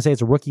 I'm not going to say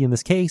it's a rookie in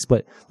this case,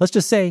 but let's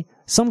just say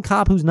some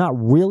cop who's not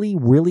really,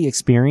 really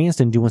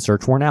experienced in doing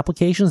search warrant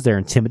applications. They're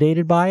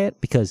intimidated by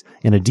it because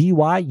in a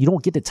DUI, you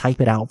don't get to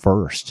type it out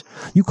first.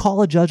 You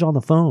call a judge on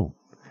the phone.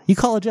 You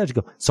call a judge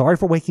and go, "Sorry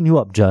for waking you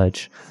up,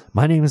 judge.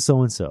 My name is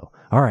so-and-so.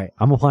 All right,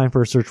 I'm applying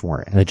for a search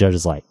warrant." And the judge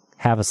is like,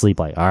 have a sleep,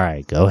 like, "All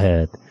right, go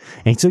ahead."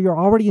 And so you're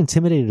already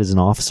intimidated as an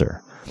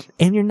officer.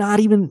 And you're not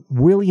even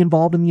really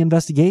involved in the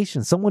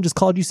investigation. Someone just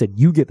called you, said,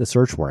 "You get the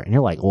search warrant." And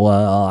you're like,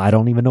 "Well, I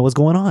don't even know what's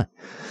going on."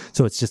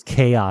 So it's just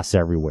chaos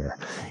everywhere.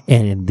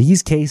 And in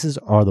these cases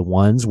are the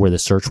ones where the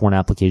search warrant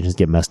applications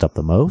get messed up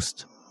the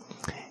most.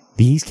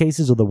 These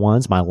cases are the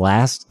ones, my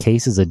last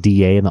case as a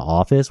DA in the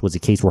office was a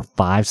case where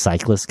 5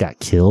 cyclists got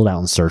killed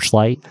out in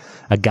Searchlight.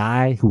 A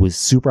guy who was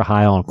super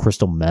high on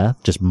crystal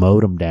meth just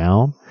mowed him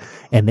down.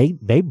 And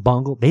they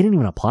bungled. They didn't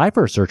even apply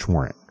for a search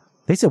warrant.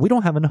 They said, "We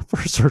don't have enough for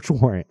a search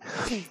warrant."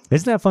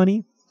 Isn't that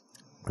funny?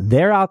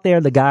 They're out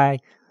there. The guy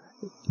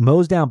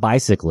mows down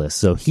bicyclists.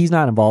 So he's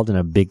not involved in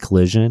a big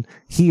collision.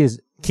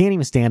 Can't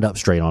even stand up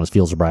straight on his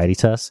field sobriety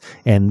tests.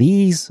 And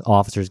these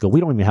officers go, "We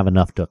don't even have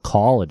enough to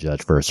call a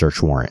judge for a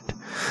search warrant."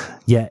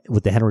 Yet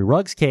with the Henry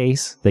Ruggs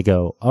case, they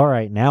go, "All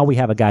right, now we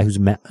have a guy who's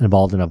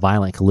involved in a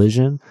violent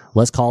collision.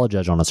 Let's call a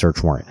judge on a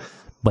search warrant."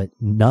 But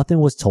nothing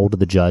was told to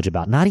the judge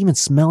about not even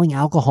smelling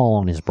alcohol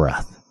on his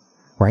breath,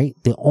 right?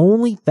 The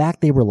only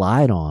fact they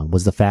relied on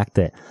was the fact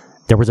that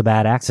there was a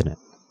bad accident.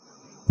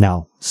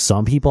 Now,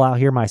 some people out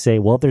here might say,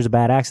 well, if there's a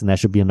bad accident, that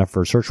should be enough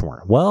for a search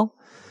warrant. Well,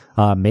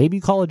 maybe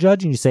you call a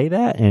judge and you say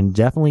that, and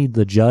definitely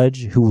the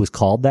judge who was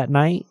called that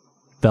night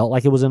felt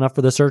like it was enough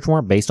for the search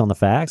warrant based on the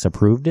facts,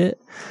 approved it,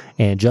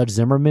 and Judge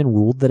Zimmerman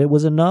ruled that it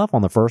was enough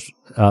on the first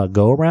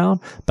go around.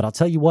 But I'll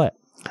tell you what,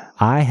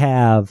 I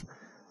have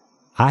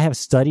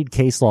studied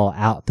case law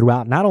out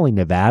throughout not only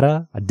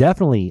Nevada,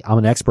 I'm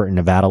an expert in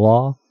Nevada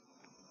law,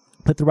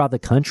 but throughout the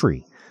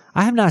country.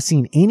 I have not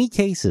seen any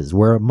cases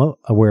where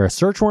a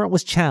search warrant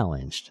was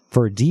challenged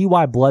for a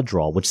DUI blood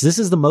draw, which this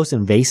is the most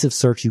invasive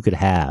search you could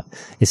have,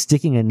 is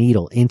sticking a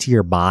needle into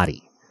your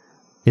body.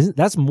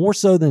 That's more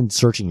so than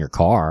searching your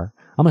car.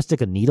 I'm going to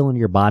stick a needle into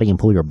your body and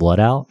pull your blood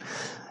out.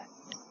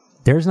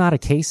 There's not a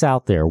case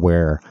out there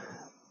where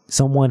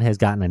someone has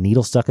gotten a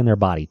needle stuck in their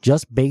body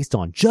just based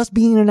on just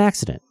being in an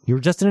accident. You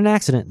were just in an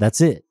accident.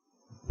 That's it.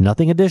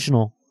 Nothing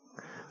additional.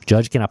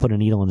 Judge cannot put a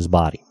needle in his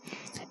body.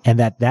 And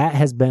that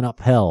has been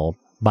upheld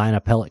by an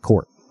appellate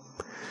court.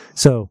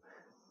 So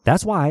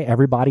that's why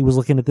everybody was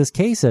looking at this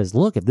case as,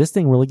 look, if this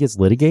thing really gets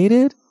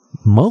litigated,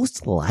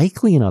 most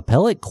likely an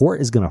appellate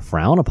court is going to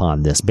frown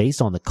upon this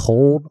based on the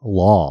cold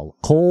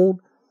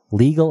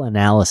legal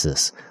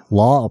analysis,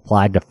 law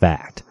applied to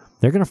fact.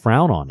 They're going to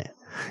frown on it.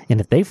 And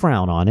if they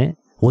frown on it,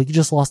 well, you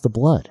just lost the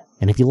blood.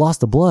 And if you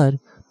lost the blood,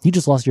 you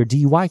just lost your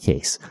DUI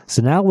case.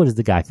 So now what is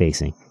the guy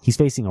facing? He's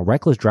facing a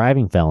reckless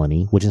driving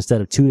felony, which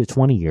instead of 2 to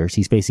 20 years,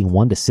 he's facing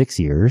 1 to 6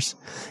 years.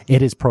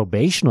 It is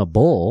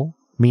probationable,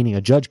 meaning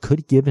a judge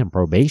could give him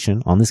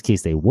probation. On this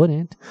case, they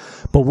wouldn't.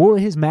 But what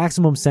would his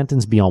maximum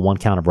sentence be on one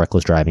count of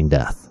reckless driving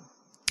death?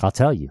 I'll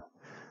tell you.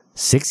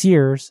 6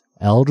 years,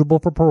 eligible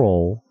for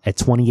parole at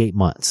 28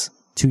 months.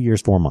 2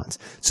 years, 4 months.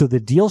 So the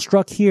deal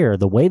struck here,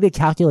 the way they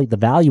calculate the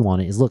value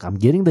on it is, look, I'm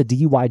getting the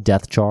DUI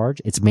death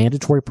charge. It's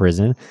mandatory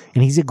prison.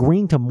 And he's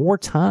agreeing to more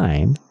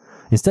time.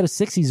 Instead of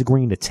 6, he's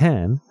agreeing to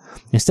 10.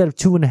 Instead of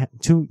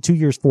 2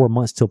 years, 4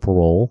 months till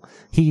parole,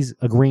 he's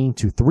agreeing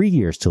to 3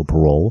 years till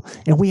parole.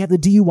 And we have the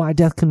DUI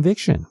death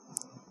conviction,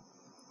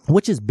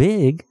 which is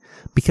big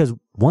because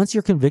once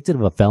you're convicted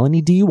of a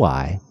felony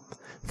DUI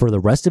for the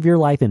rest of your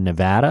life in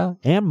Nevada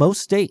and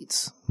most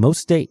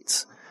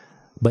states,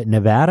 but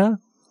Nevada,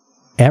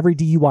 every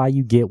DUI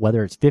you get,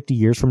 whether it's 50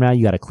 years from now,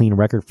 you got a clean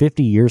record,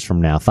 50 years from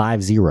now,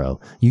 50,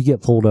 you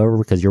get pulled over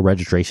because your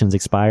registration's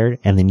expired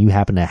and then you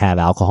happen to have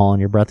alcohol in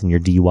your breath and your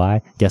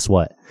DUI, guess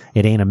what?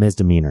 It ain't a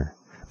misdemeanor.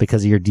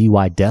 Because of your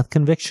DUI death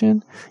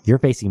conviction, you're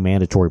facing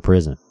mandatory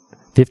prison.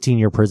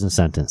 15-year prison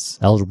sentence,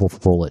 eligible for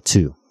parole at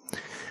 2.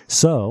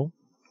 So,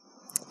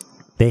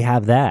 they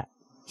have that.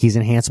 He's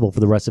enhanceable for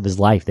the rest of his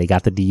life. They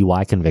got the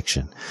DUI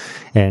conviction.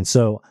 And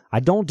so, I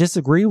don't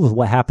disagree with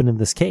what happened in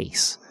this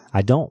case.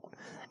 I don't.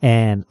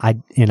 And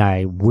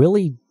I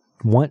really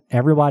want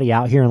everybody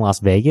out here in Las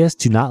Vegas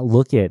to not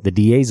look at the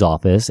DA's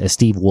office as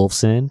Steve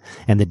Wolfson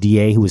and the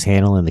DA who was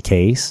handling the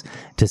case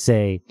to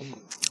say,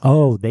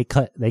 oh, they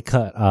cut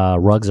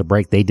Ruggs a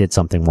break. They did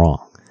something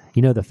wrong.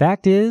 You know, the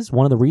fact is,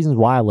 one of the reasons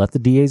why I left the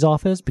DA's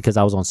office, because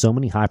I was on so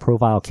many high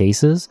profile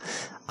cases,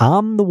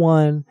 I'm the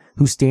one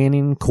who's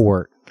standing in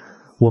court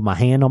with my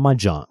hand on my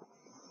junk,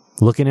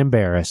 looking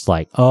embarrassed,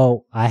 like,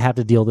 oh, I have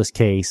to deal with this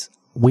case.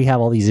 We have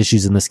all these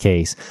issues in this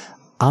case.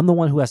 I'm the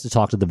one who has to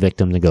talk to the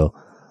victim to go,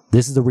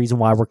 this is the reason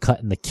why we're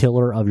cutting the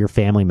killer of your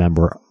family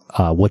member,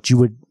 what you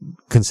would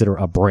consider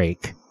a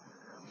break.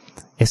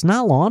 It's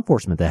not law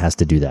enforcement that has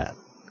to do that.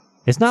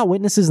 It's not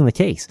witnesses in the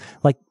case.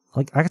 Like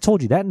I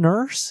told you, that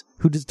nurse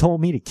who just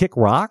told me to kick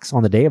rocks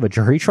on the day of a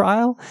jury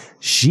trial,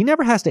 she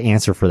never has to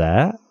answer for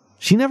that.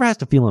 She never has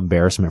to feel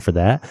embarrassment for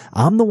that.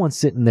 I'm the one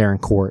sitting there in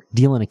court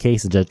dealing a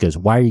case. The judge goes,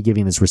 why are you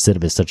giving this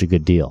recidivist such a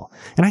good deal?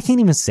 And I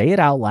can't even say it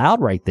out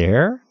loud right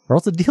there, or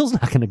else the deal's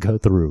not going to go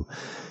through.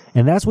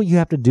 And that's what you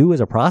have to do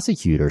as a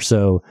prosecutor.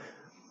 So,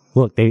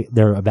 look,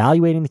 they're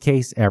evaluating the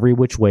case every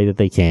which way that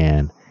they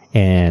can.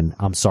 And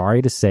I'm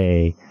sorry to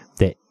say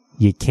that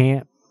you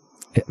can't.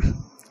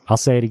 I'll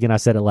say it again. I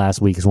said it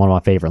last week. It's one of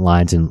my favorite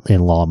lines in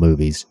law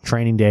movies.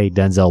 Training Day,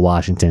 Denzel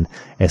Washington.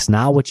 It's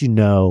not what you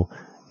know.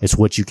 It's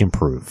what you can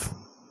prove.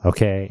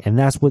 Okay. And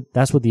that's what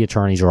the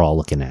attorneys are all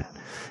looking at.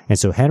 And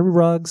so Henry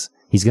Ruggs,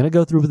 he's going to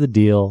go through with the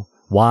deal.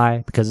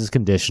 Why? Because it's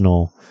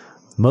conditional.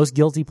 Most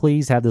guilty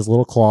pleas have this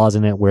little clause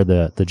in it where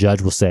the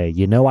judge will say,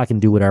 you know, I can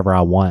do whatever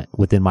I want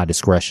within my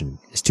discretion.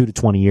 It's 2 to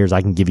 20 years.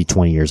 I can give you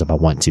 20 years if I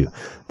want to.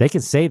 They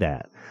can say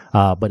that.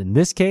 But in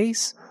this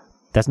case,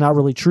 that's not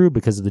really true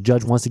because if the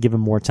judge wants to give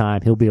him more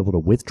time, he'll be able to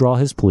withdraw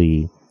his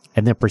plea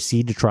and then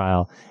proceed to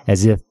trial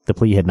as if the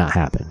plea had not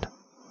happened.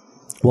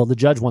 Well, the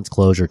judge wants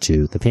closure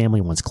too. The family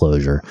wants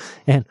closure.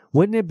 And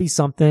wouldn't it be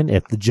something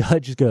if the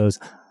judge goes,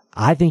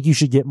 I think you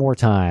should get more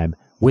time,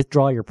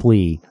 withdraw your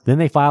plea, then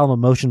they file a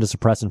motion to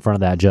suppress in front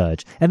of that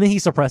judge, and then he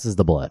suppresses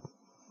the blood.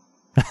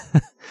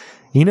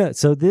 You know,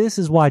 so this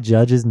is why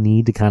judges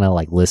need to kind of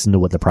like listen to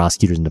what the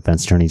prosecutors and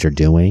defense attorneys are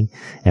doing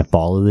and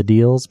follow the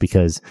deals,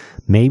 because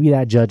maybe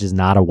that judge is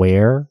not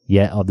aware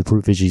yet of the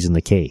proof issues in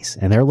the case.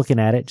 And they're looking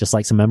at it just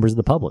like some members of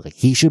the public. Like,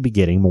 he should be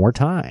getting more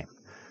time.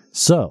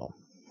 So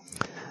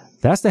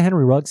that's the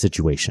Henry Ruggs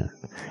situation.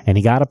 And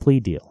he got a plea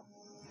deal.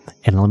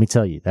 And let me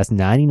tell you, that's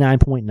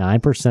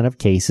 99.9% of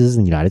cases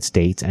in the United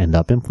States end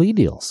up in plea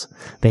deals.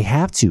 They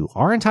have to.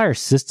 Our entire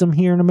system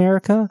here in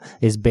America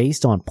is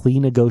based on plea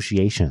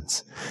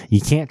negotiations.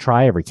 You can't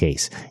try every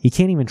case. You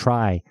can't even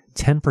try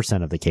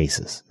 10% of the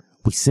cases.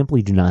 We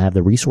simply do not have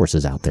the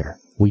resources out there.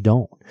 We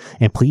don't.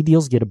 And plea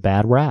deals get a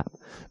bad rap.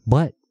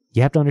 But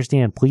you have to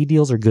understand, plea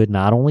deals are good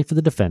not only for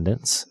the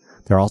defendants,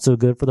 they're also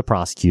good for the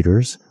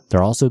prosecutors.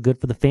 They're also good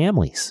for the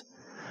families.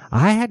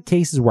 I had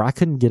cases where I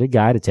couldn't get a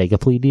guy to take a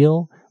plea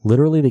deal.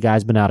 Literally, the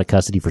guy's been out of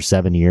custody for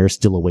 7 years,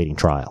 still awaiting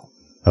trial.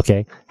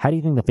 Okay? How do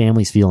you think the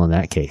families feel in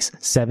that case?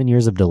 7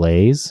 years of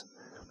delays?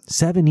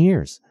 7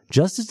 years.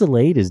 Justice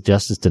delayed is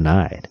justice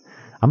denied.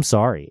 I'm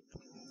sorry.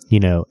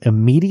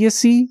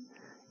 Immediacy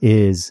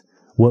is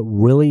what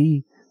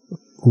really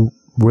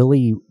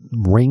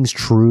rings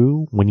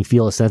true when you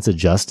feel a sense of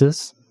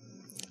justice.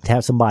 To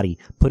have somebody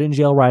put in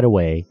jail right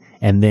away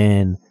and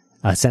then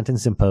a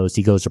sentence imposed,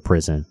 he goes to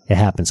prison. It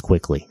happens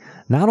quickly.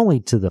 Not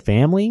only to the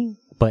family,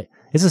 but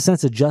it's a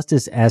sense of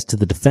justice as to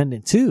the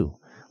defendant too.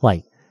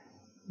 Like,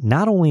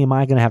 not only am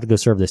I going to have to go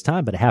serve this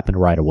time, but it happened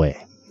right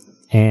away.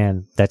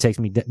 And that takes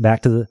me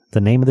back to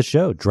the name of the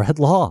show, Dredd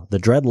Law, the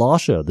Dredd Law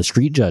show, the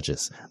street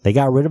judges. They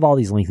got rid of all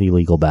these lengthy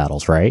legal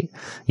battles, right?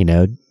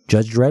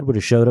 Judge Dredd would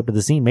have showed up to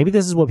the scene. Maybe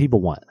this is what people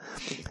want.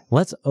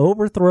 Let's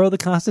overthrow the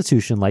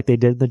Constitution like they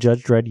did in the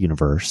Judge Dredd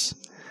universe.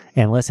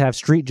 And let's have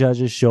street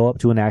judges show up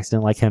to an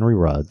accident like Henry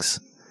Ruggs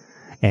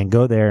and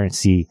go there and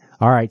see,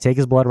 all right, take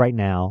his blood right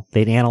now.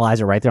 They'd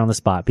analyze it right there on the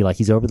spot, be like,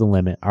 he's over the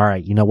limit. All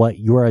right, you know what?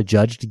 You are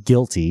adjudged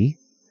guilty.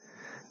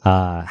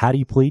 How do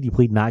you plead? You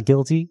plead not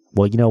guilty?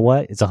 Well, you know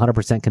what? It's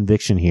 100%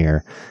 conviction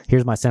here.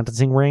 Here's my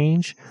sentencing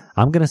range.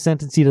 I'm going to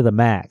sentence you to the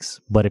max.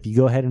 But if you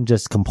go ahead and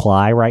just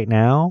comply right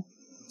now,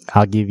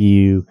 I'll give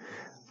you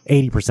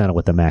 80% of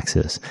what the max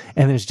is.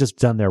 And then it's just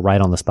done there right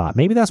on the spot.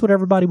 Maybe that's what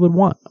everybody would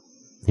want.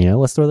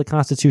 Let's throw the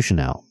Constitution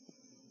out.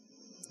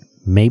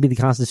 Maybe the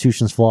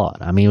Constitution's flawed.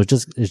 I mean,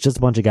 it's just a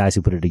bunch of guys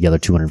who put it together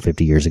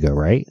 250 years ago,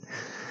 right?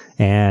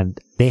 And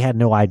they had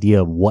no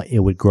idea what it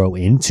would grow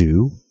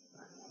into.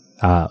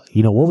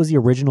 What was the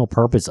original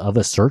purpose of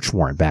a search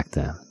warrant back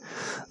then?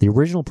 The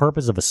original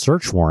purpose of a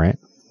search warrant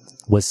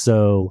was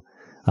so,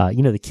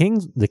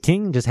 the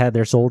king just had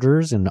their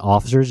soldiers and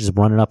officers just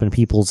running up in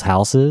people's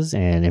houses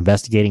and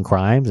investigating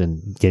crimes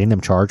and getting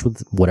them charged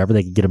with whatever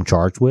they could get them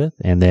charged with.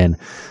 And then,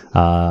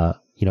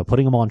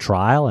 putting them on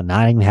trial and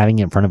not even having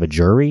it in front of a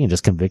jury and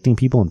just convicting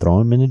people and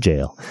throwing them into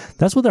jail.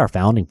 That's what our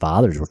founding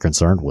fathers were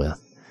concerned with.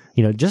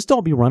 Just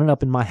don't be running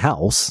up in my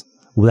house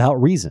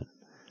without reason,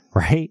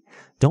 right?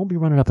 Don't be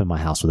running up in my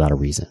house without a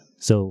reason.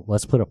 So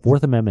let's put a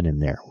Fourth Amendment in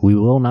there. We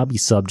will not be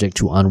subject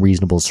to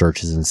unreasonable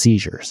searches and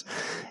seizures.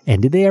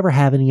 And did they ever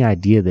have any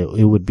idea that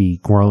it would be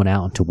grown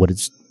out into what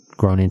it's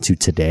grown into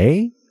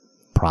today?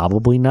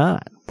 Probably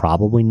not.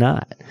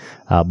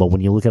 But when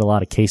you look at a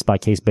lot of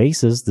case-by-case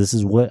basis, this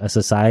is what a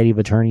society of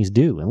attorneys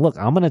do. And look,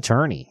 I'm an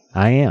attorney.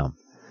 I am.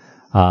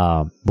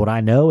 What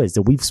I know is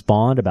that we've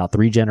spawned about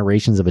 3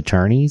 generations of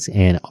attorneys,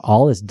 and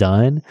all it's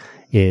done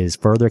is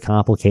further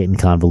complicate and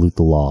convolute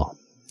the law.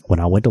 When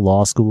I went to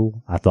law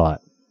school, I thought,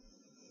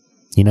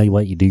 you know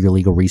what? You do your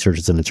legal research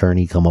as an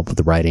attorney, come up with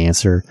the right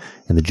answer,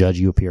 and the judge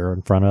you appear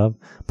in front of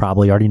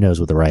probably already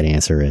knows what the right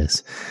answer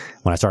is.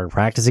 When I started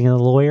practicing as a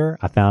lawyer,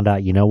 I found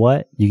out, you know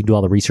what? You can do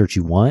all the research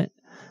you want.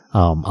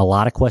 A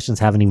lot of questions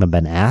haven't even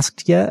been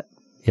asked yet.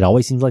 It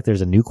always seems like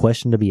there's a new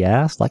question to be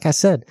asked. Like I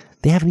said,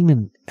 they haven't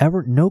even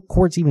no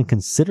courts even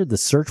considered the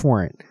search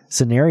warrant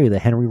scenario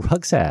that Henry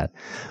Ruggs had.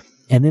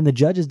 And then the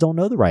judges don't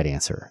know the right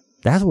answer.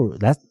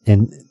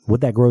 And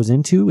what that grows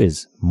into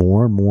is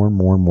more and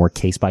more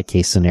case by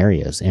case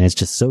scenarios. And it's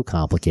just so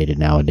complicated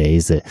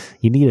nowadays that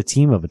you need a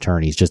team of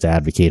attorneys just to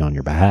advocate on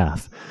your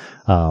behalf.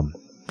 Chuck,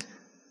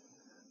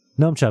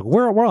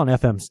 we're on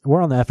FM.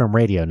 We're on the FM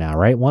radio now,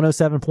 right?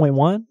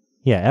 107.1.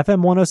 Yeah.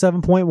 FM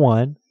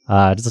 107.1.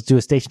 Just let's do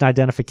a station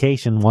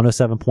identification.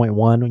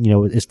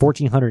 107.1, it's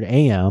 1400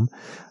 AM.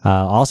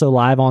 Also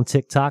live on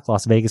TikTok,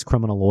 Las Vegas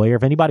Criminal Lawyer.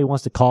 If anybody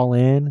wants to call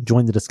in,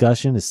 join the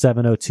discussion, it's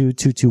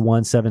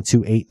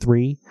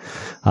 702-221-7283.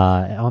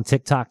 On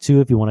TikTok too,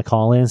 if you want to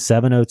call in,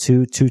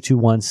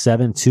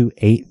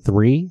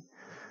 702-221-7283.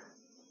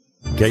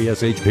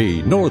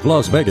 KSHP North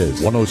Las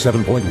Vegas,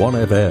 107.1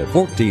 FM,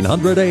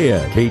 1400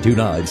 AM,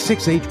 K29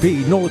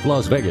 6HP North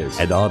Las Vegas,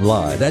 and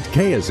online at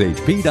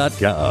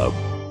kshp.com.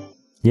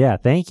 Yeah,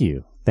 thank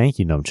you. Thank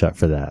you, Chuck,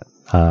 for that.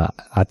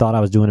 I thought I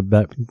was doing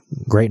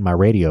great in my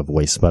radio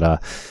voice,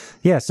 but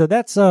yeah, so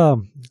that's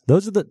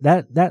that's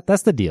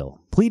the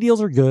deal. Plea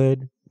deals are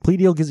good. Plea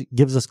deal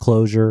gives us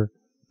closure.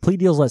 Plea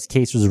deals lets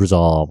cases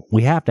resolve.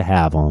 We have to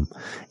have them.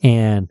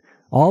 And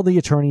all the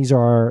attorneys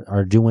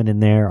are doing in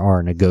there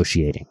are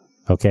negotiating.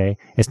 Okay?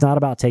 It's not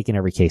about taking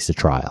every case to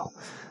trial.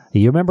 I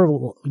remember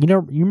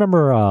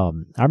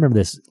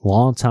this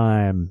long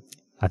time.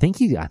 I think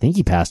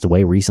he passed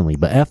away recently,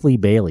 but F. Lee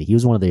Bailey, he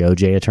was one of the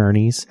OJ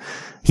attorneys.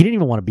 He didn't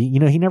even want to be,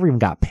 he never even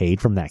got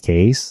paid from that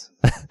case.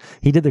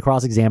 He did the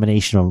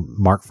cross-examination of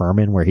Mark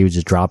Furman where he was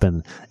just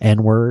dropping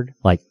N-word,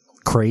 like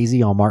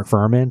crazy on Mark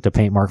Furman to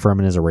paint Mark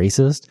Furman as a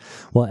racist.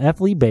 Well,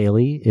 F. Lee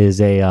Bailey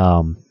is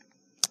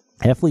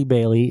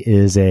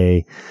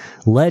a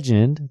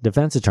legend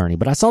defense attorney,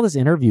 but I saw this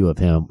interview of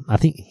him. I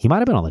think he might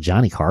have been on the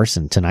Johnny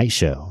Carson Tonight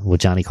Show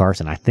with Johnny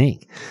Carson, I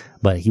think.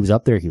 But he was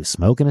up there, he was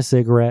smoking a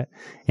cigarette,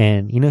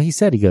 and he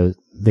said,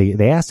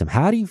 they asked him,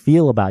 how do you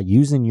feel about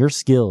using your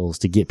skills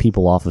to get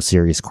people off of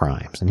serious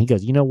crimes? And he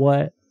goes, you know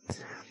what?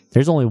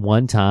 There's only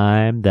one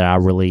time that I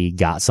really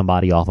got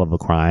somebody off of a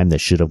crime that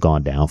should have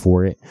gone down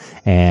for it.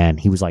 And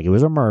he was like, it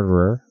was a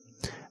murderer.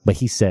 But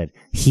he said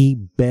he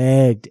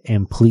begged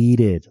and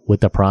pleaded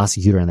with the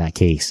prosecutor in that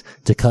case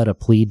to cut a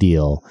plea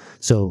deal.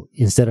 So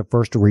instead of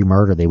first degree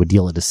murder, they would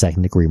deal it to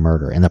second degree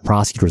murder. And the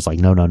prosecutor was like,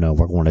 no,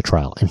 we're going to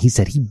trial. And he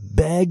said he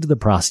begged the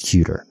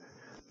prosecutor,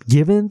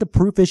 given the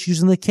proof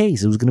issues in the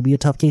case, it was going to be a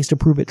tough case to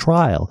prove at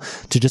trial,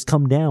 to just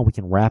come down. We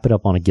can wrap it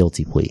up on a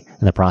guilty plea.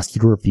 And the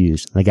prosecutor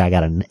refused. And the guy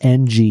got an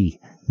NG,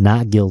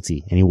 not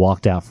guilty. And he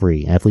walked out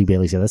free. And F. Lee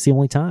Bailey said that's the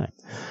only time.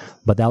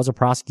 But that was a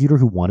prosecutor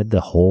who wanted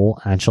the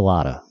whole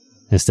enchilada,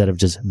 instead of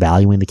just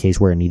valuing the case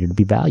where it needed to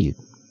be valued,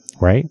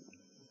 right?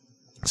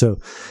 So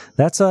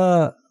that's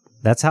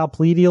how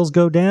plea deals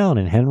go down,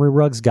 and Henry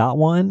Ruggs got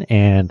one,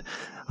 and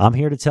I'm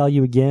here to tell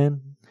you again,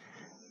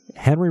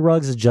 Henry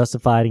Ruggs is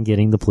justified in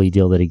getting the plea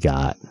deal that he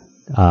got.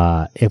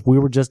 If we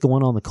were just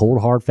going on the cold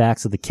hard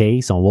facts of the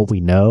case on what we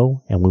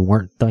know, and we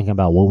weren't thinking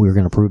about what we were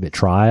going to prove at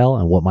trial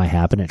and what might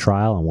happen at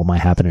trial and what might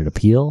happen at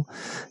appeal,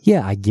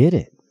 yeah, I get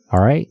it,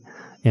 all right?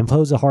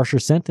 Impose a harsher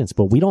sentence,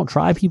 but we don't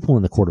try people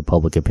in the court of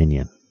public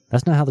opinion.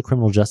 That's not how the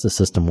criminal justice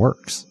system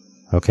works,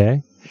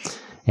 okay?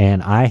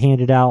 And I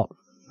handed out,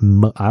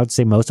 I would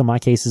say most of my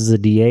cases as a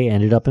DA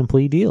ended up in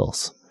plea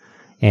deals.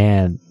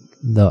 And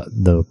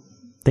the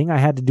thing I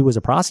had to do as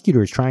a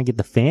prosecutor is try and get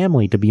the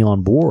family to be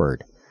on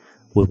board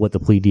with what the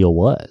plea deal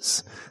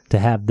was. To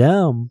have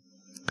them,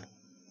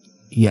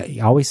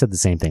 yeah, I always said the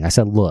same thing. I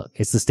said, look,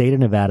 it's the state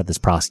of Nevada that's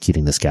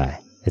prosecuting this guy.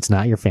 It's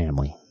not your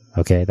family,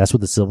 okay? That's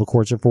what the civil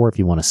courts are for if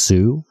you want to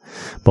sue.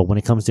 But when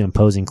it comes to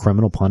imposing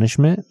criminal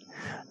punishment,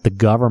 the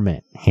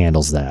government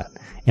handles that.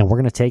 And we're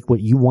going to take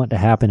what you want to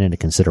happen into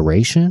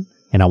consideration.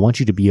 And I want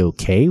you to be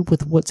okay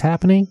with what's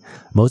happening.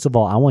 Most of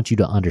all, I want you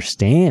to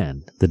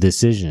understand the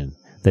decision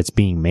that's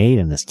being made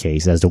in this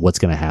case as to what's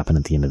going to happen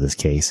at the end of this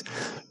case.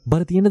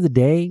 But at the end of the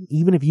day,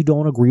 even if you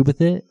don't agree with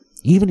it,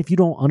 even if you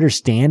don't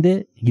understand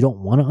it, you don't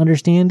want to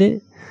understand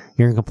it,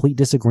 you're in complete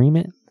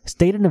disagreement,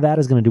 state of Nevada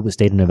is going to do what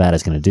state of Nevada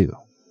is going to do.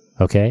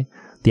 Okay?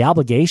 The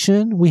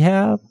obligation we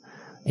have,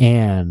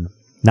 and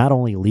not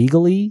only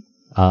legally,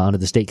 under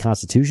the state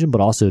constitution,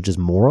 but also just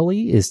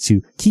morally, is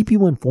to keep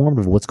you informed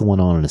of what's going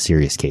on in a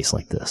serious case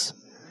like this.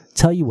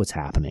 Tell you what's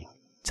happening.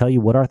 Tell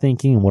you what our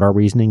thinking and what our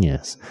reasoning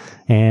is.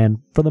 And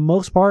for the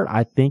most part,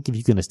 I think if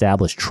you can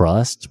establish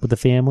trust with the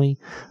family,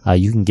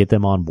 you can get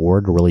them on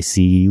board to really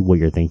see what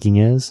your thinking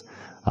is.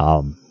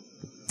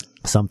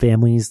 Some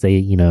families,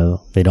 they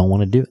don't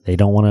want to do it. They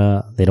don't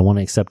want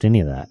to accept any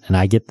of that. And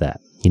I get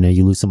that.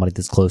 You lose somebody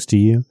that's close to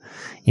you,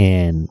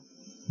 and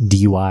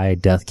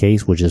DUI death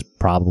case, which is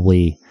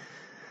probably,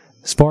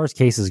 as far as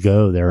cases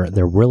go,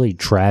 they're really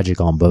tragic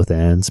on both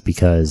ends,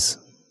 because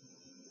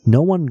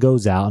no one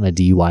goes out in a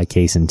DUI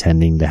case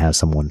intending to have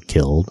someone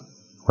killed,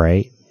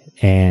 right?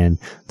 And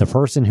the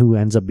person who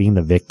ends up being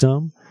the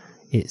victim,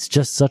 it's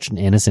just such an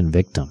innocent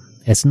victim.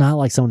 It's not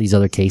like some of these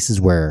other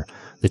cases where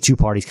the two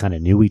parties kind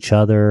of knew each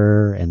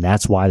other, and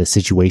that's why the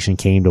situation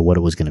came to what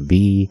it was going to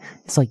be.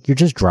 It's like you're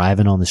just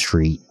driving on the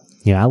street.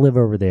 I live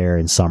over there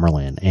in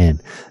Summerlin,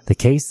 and the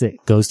case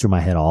that goes through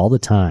my head all the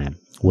time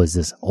was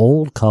this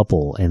old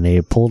couple, and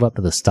they pulled up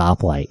to the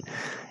stoplight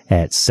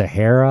at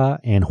Sahara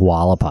and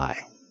Hualapai.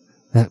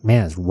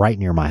 Man, it's right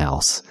near my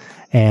house.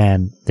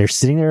 And they're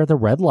sitting there at the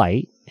red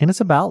light, and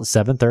it's about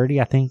 7:30,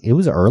 I think. It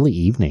was early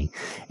evening.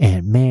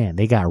 And man,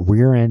 they got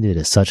rear-ended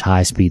at such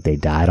high speed, they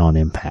died on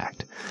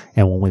impact.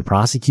 And when we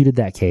prosecuted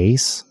that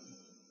case,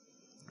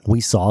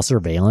 we saw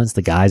surveillance.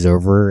 The guy's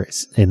over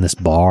in this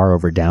bar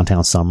over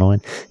downtown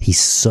Summerlin. He's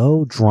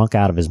so drunk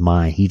out of his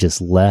mind, he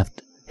just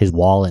left his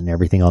wallet and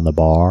everything on the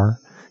bar.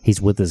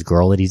 He's with this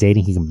girl that he's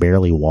dating. He can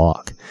barely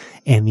walk.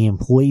 And the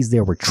employees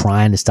there were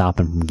trying to stop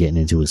him from getting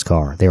into his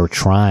car. They were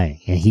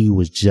trying, and he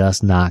was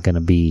just not going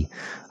to be,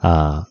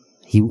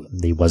 he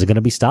wasn't going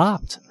to be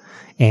stopped.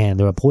 And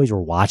the employees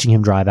were watching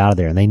him drive out of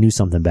there, and they knew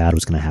something bad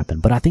was going to happen.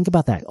 But I think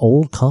about that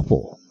old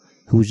couple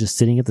who was just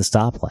sitting at the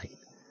stoplight.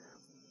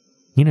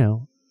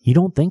 You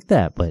don't think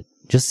that, but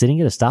just sitting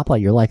at a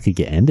stoplight, your life could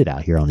get ended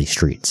out here on these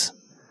streets.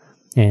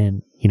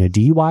 And,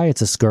 DUI,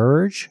 it's a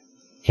scourge.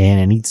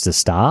 And it needs to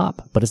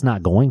stop, but it's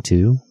not going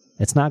to.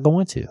 It's not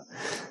going to.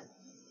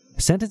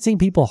 Sentencing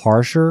people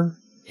harsher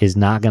is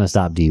not going to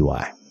stop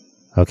DUI.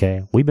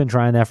 Okay? We've been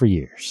trying that for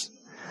years.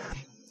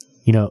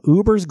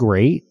 Uber's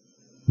great,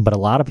 but a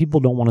lot of people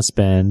don't want to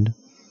spend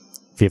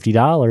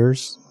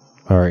 $50,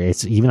 or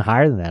it's even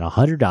higher than that,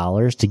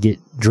 $100 to get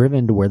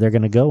driven to where they're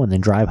going to go and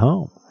then drive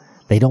home.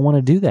 They don't want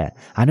to do that.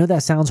 I know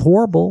that sounds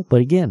horrible,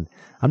 but again,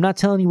 I'm not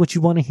telling you what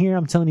you want to hear.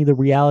 I'm telling you the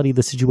reality of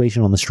the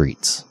situation on the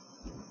streets.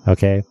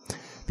 Okay?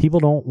 People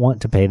don't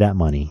want to pay that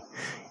money.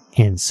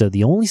 And so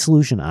the only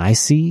solution I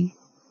see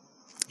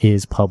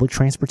is public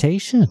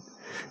transportation.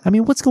 I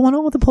mean, what's going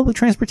on with the public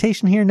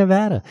transportation here in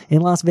Nevada,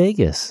 in Las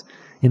Vegas?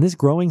 In this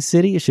growing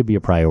city, it should be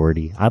a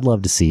priority. I'd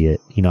love to see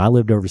it. You know, I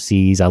lived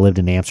overseas. I lived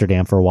in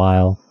Amsterdam for a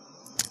while.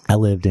 I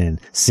lived in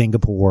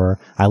Singapore.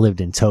 I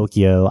lived in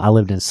Tokyo. I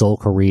lived in Seoul,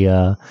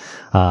 Korea.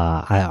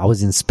 I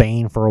was in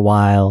Spain for a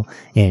while.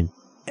 And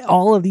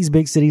all of these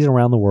big cities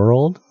around the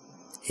world,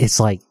 it's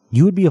like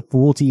you would be a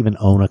fool to even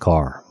own a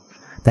car.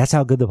 That's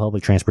how good the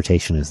public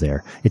transportation is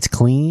there. It's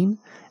clean.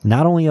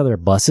 Not only are there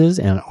buses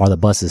and are the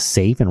buses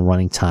safe and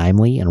running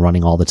timely and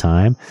running all the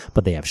time,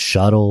 but they have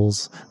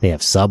shuttles, they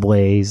have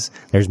subways.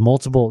 There's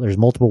multiple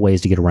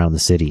ways to get around the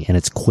city, and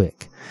it's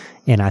quick.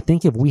 And I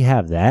think if we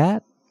have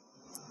that,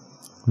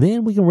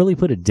 then we can really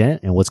put a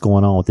dent in what's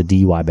going on with the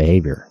DUI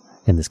behavior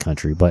in this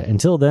country. But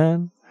until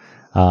then,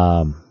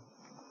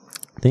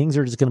 things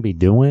are just going to be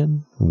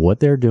doing what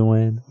they're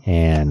doing.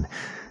 And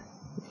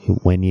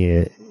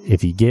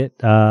if you get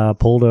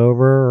pulled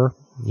over,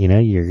 you know,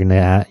 you're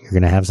gonna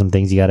have some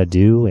things you got to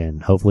do,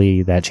 and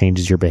hopefully that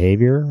changes your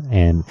behavior.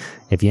 And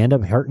if you end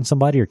up hurting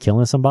somebody or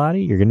killing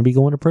somebody, you're going to be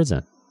going to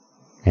prison,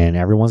 and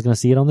everyone's going to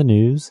see it on the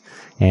news.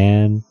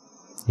 And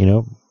you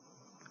know,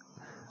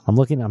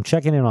 I'm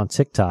checking in on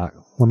TikTok.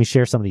 Let me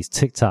share some of these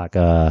TikTok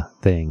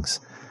things.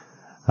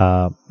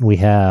 We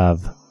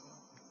have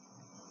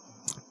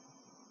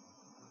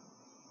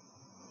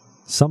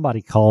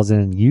somebody calls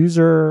in,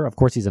 user, of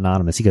course he's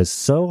anonymous. He goes,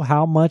 so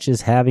how much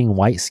is having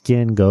white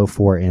skin go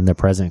for in the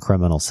present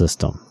criminal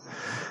system?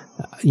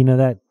 You know,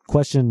 that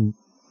question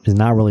is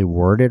not really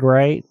worded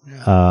right.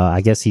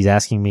 I guess he's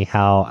asking me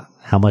how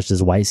much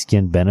does white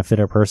skin benefit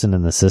a person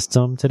in the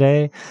system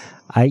today?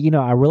 I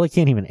really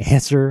can't even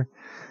answer.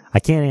 I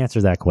can't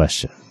answer that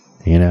question.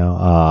 You know,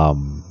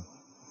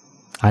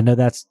 I know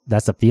that's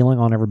a feeling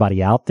on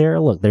everybody out there.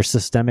 Look, there's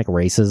systemic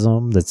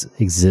racism that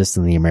exists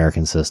in the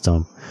American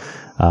system.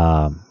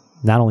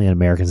 Not only an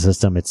American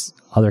system, it's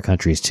other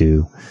countries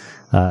too.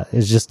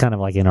 It's just kind of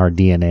like in our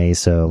DNA.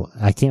 So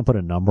I can't put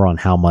a number on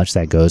how much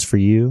that goes for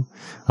you.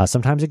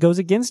 Sometimes it goes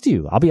against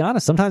you. I'll be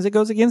honest. Sometimes it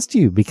goes against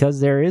you because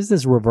there is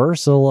this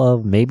reversal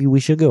of maybe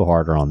we should go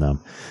harder on them.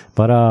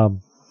 But,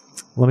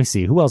 let me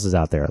see. Who else is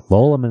out there?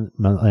 Lola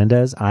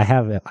Melendez.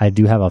 I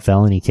do have a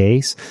felony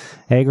case.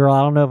 Hey girl,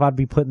 I don't know if I'd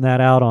be putting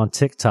that out on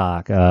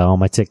TikTok, on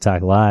my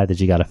TikTok live that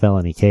you got a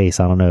felony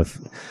case. I don't know if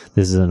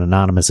this is an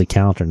anonymous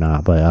account or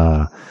not,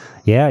 but,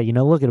 yeah, you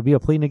know, look, it'll be a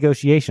plea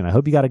negotiation. I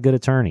hope you got a good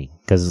attorney.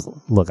 Cause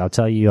look, I'll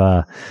tell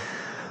you,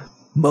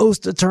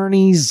 most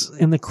attorneys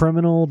in the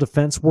criminal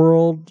defense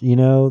world, you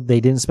know, they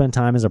didn't spend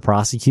time as a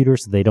prosecutor,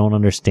 so they don't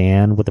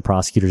understand what the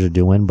prosecutors are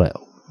doing. But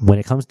when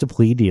it comes to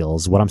plea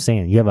deals, what I'm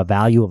saying, you have a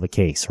value of a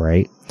case,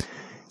 right?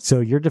 So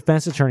your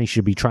defense attorney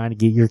should be trying to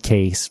get your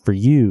case for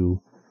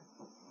you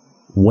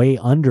way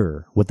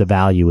under what the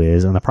value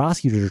is, and the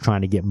prosecutors are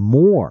trying to get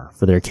more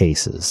for their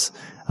cases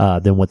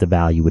than what the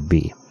value would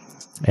be.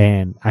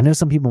 And I know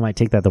some people might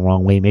take that the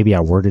wrong way. Maybe I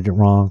worded it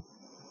wrong.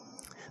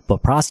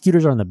 But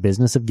prosecutors are in the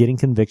business of getting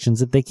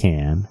convictions if they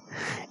can.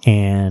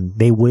 And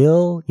they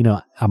will, you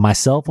know,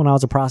 myself, when I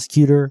was a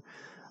prosecutor,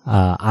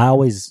 I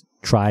always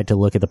tried to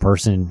look at the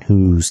person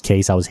whose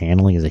case I was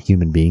handling as a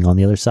human being on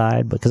the other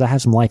side, because I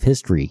have some life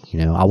history. You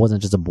know, I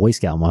wasn't just a Boy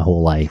Scout my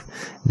whole life,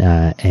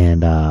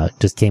 and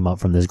just came up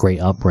from this great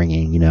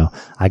upbringing. You know,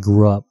 I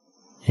grew up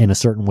in a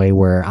certain way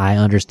where I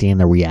understand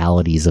the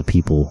realities of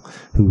people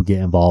who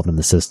get involved in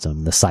the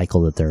system, the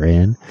cycle that they're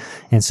in.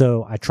 And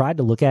so I tried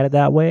to look at it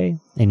that way,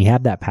 and you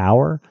have that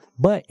power.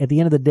 But at the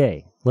end of the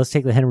day, let's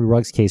take the Henry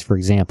Ruggs case, for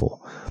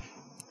example.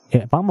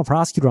 If I'm a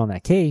prosecutor on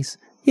that case,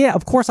 yeah,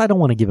 of course I don't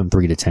want to give him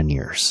 3 to 10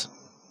 years,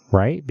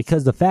 right?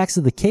 Because the facts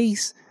of the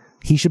case,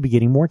 he should be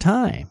getting more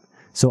time.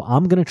 So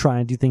I'm going to try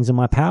and do things in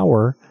my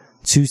power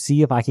to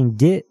see if I can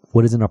get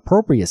what is an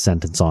appropriate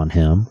sentence on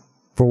him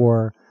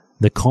for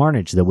the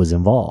carnage that was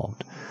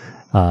involved.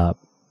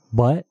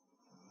 But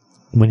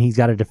when he's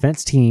got a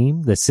defense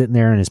team that's sitting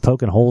there and is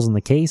poking holes in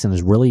the case and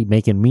is really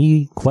making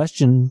me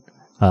question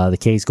the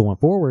case going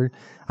forward,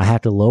 I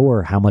have to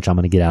lower how much I'm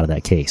going to get out of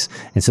that case.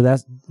 And so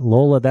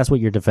that's what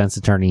your defense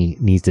attorney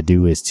needs to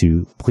do, is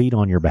to plead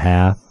on your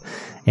behalf.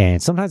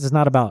 And sometimes it's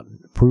not about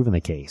proving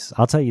the case.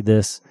 I'll tell you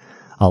this,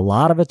 a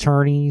lot of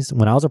attorneys,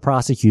 when I was a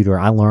prosecutor,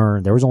 I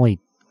learned there was only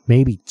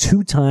maybe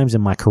 2 times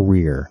in my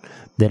career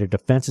that a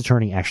defense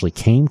attorney actually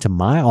came to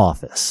my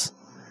office,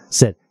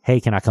 said, hey,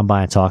 can I come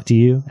by and talk to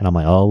you? And I'm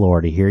like, oh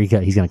Lordy, here he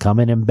goes. He's going to come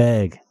in and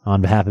beg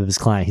on behalf of his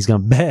client. He's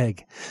going to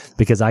beg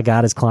because I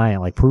got his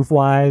client, like, proof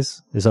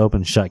wise, this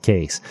open shut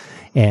case.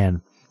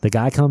 And the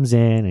guy comes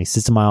in and he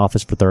sits in my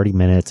office for 30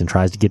 minutes and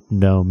tries to get to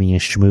know me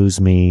and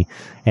schmooze me.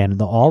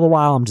 And all the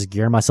while I'm just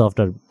gearing myself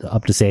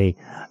up to say,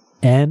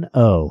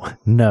 N-O,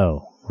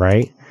 no,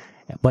 right?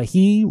 But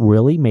he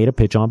really made a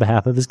pitch on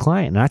behalf of his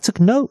client. And I took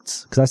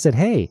notes because I said,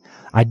 hey,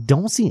 I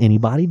don't see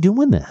anybody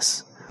doing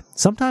this.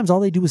 Sometimes all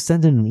they do is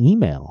send in an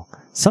email.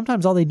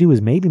 Sometimes all they do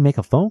is maybe make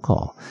a phone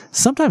call.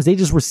 Sometimes they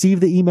just receive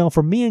the email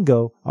from me and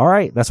go, all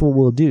right, that's what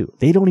we'll do.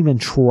 They don't even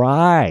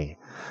try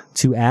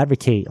to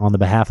advocate on the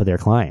behalf of their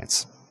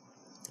clients.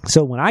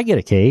 So when I get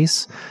a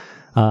case,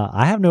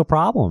 I have no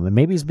problem. And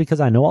maybe it's because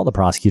I know all the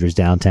prosecutors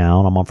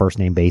downtown. I'm on first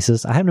name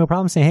basis. I have no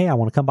problem saying, hey, I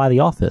want to come by the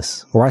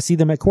office. Or I see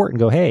them at court and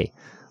go, hey,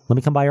 let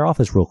me come by your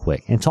office real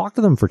quick and talk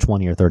to them for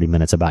 20 or 30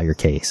 minutes about your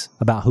case,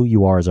 about who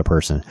you are as a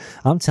person.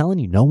 I'm telling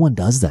you, no one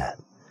does that.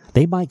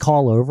 They might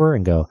call over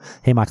and go,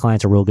 hey, my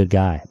client's a real good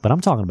guy. But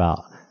I'm talking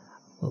about,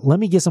 let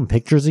me get some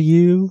pictures of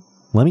you.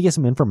 Let me get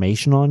some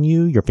information on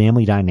you, your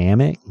family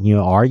dynamic. You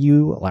know, are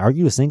you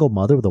a single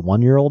mother with a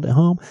 1-year-old at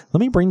home?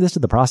 Let me bring this to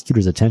the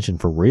prosecutor's attention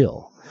for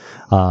real,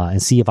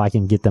 and see if I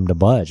can get them to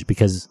budge,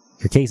 because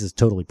your case is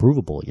totally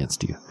provable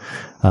against you.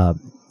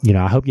 You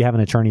know, I hope you have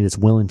an attorney that's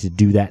willing to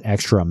do that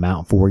extra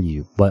amount for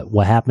you. But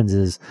what happens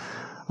is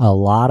a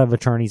lot of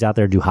attorneys out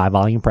there do high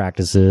volume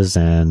practices,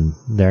 and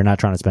they're not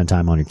trying to spend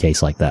time on your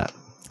case like that,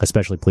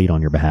 especially plead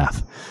on your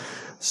behalf.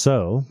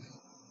 So,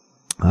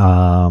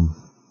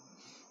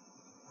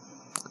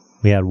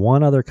 we had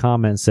one other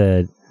comment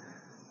said,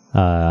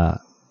 awesome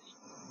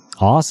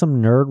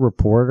nerd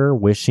reporter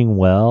wishing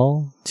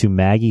well to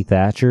Maggie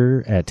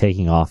Thatcher at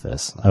taking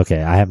office.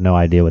 Okay, I have no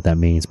idea what that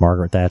means.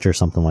 Margaret Thatcher,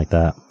 something like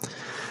that.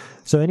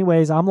 So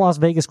anyways, I'm Las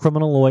Vegas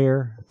criminal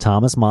lawyer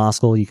Thomas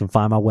Moskal. You can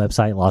find my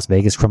website,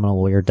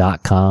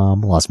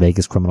 lasvegascriminallawyer.com,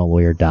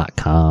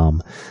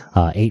 lasvegascriminallawyer.com,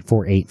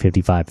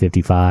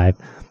 848-5555.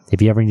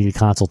 If you ever need a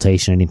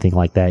consultation, anything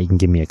like that, you can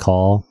give me a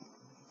call.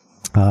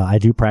 I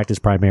do practice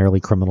primarily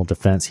criminal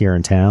defense here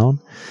in town.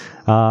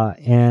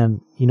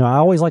 And, you know, I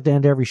always like to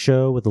end every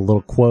show with a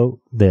little quote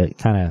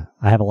that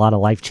I have a lot of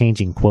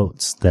life-changing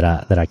quotes that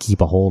I keep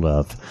a hold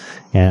of.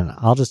 And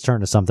I'll just turn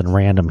to something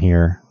random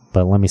here,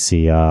 but let me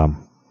see.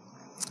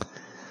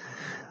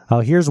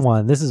 Here's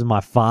one. This is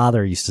my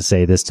father used to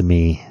say this to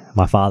me.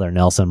 My father,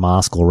 Nelson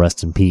Moskal,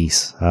 rest in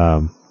peace.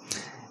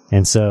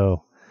 And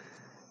so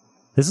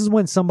this is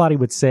when somebody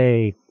would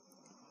say,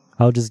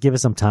 oh, just give it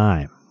some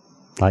time.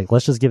 Like,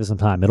 let's just give it some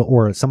time.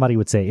 Or somebody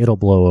would say, it'll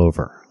blow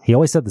over. He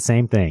always said the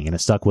same thing, and it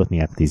stuck with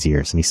me after these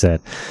years. And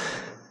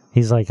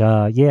he's like,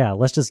 yeah,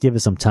 let's just give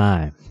it some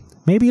time.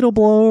 Maybe it'll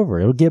blow over.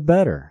 It'll get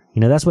better. You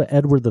know, that's what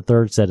Edward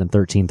III said in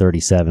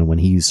 1337 when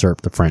he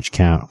usurped the French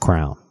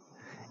crown.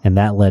 And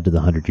that led to the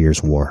 100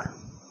 Years' War.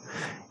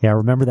 Yeah,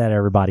 remember that,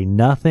 everybody.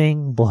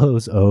 Nothing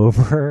blows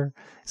over.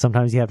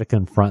 Sometimes you have to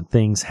confront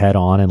things head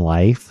on in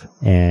life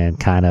and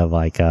kind of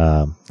like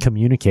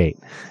communicate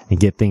and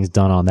get things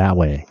done on that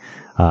way.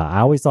 I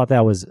always thought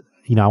that was,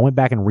 you know, I went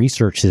back and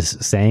researched his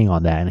saying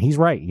on that, and he's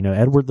right. You know,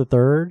 Edward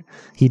III,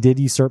 he did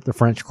usurp the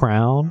French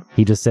crown.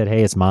 He just said,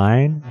 hey, it's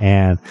mine.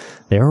 And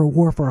they were at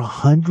war for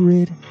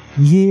 100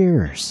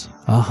 years.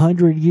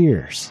 100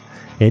 years.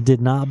 It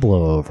did not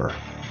blow over.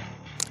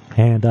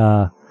 And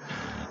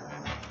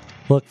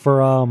look,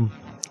 for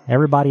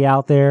everybody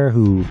out there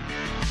who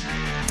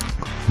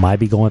might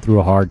be going through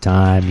a hard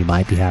time, you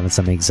might be having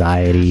some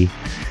anxiety,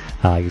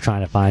 you're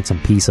trying to find some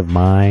peace of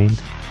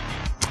mind,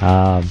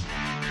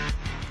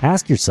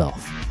 ask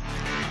yourself,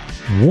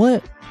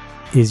 what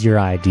is your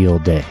ideal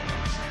day?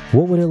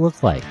 What would it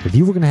look like? If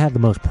you were going to have the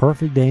most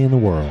perfect day in the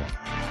world,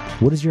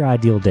 what does your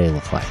ideal day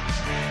look like?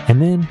 And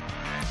then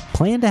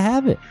plan to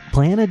have it.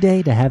 Plan a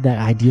day to have that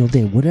ideal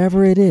day,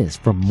 whatever it is,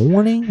 from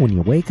morning when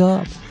you wake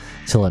up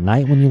till at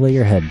night when you lay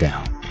your head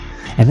down.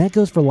 And that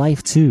goes for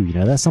life too. You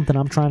know, that's something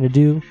I'm trying to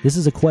do. This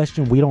is a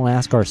question we don't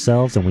ask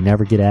ourselves and we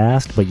never get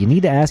asked, but you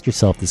need to ask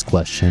yourself this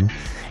question,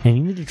 and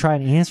you need to try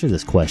and answer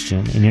this question.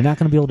 And you're not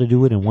going to be able to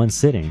do it in one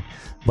sitting,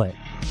 but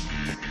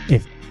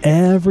if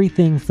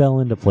everything fell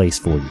into place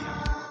for you,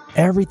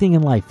 everything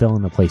in life fell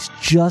into place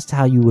just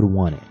how you would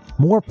want it,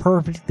 more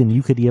perfect than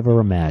you could ever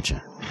imagine,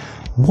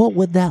 what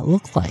would that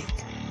look like?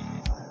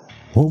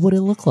 What would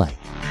it look like?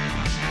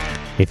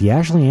 If you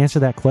actually answer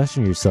that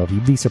question yourself,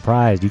 you'd be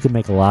surprised. You could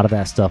make a lot of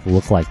that stuff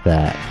look like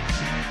that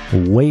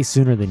way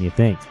sooner than you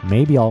think,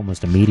 maybe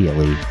almost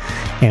immediately.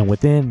 And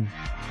within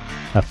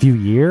a few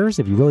years,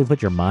 if you really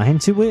put your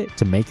mind to it,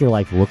 to make your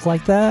life look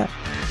like that,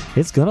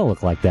 it's going to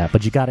look like that.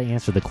 But you got to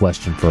answer the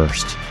question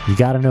first. You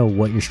got to know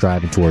what you're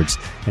striving towards.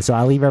 And so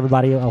I leave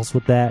everybody else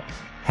with that.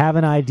 Have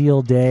an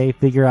ideal day.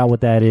 Figure out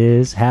what that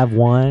is. Have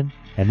one.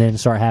 And then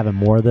start having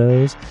more of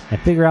those, and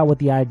figure out what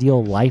the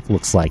ideal life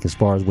looks like as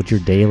far as what your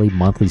daily,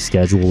 monthly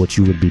schedule, what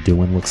you would be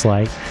doing looks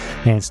like,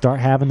 and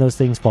start having those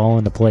things fall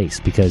into place,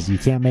 because you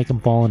can't make them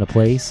fall into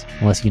place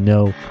unless you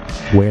know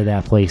where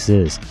that place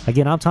is.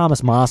 Again, I'm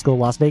Thomas Moskal,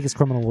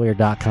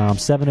 LasVegasCriminalLawyer.com,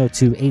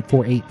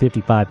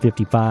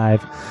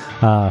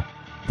 702-848-5555.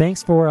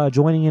 Thanks for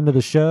joining into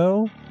the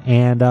show.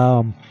 And,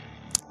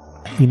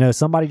 you know,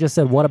 somebody just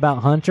said, what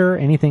about Hunter?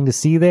 Anything to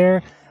see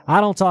there? I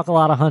don't talk a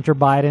lot of Hunter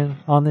Biden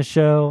on this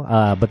show,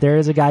 but there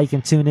is a guy you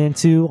can tune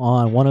into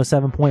on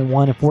 107.1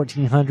 and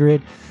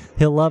 1400.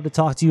 He'll love to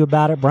talk to you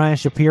about it. Brian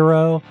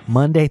Shapiro,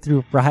 Monday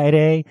through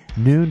Friday,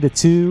 noon to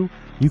 2,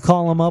 You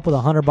call him up with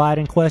a Hunter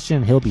Biden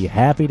question, he'll be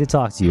happy to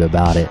talk to you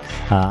about it.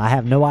 I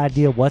have no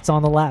idea what's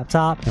on the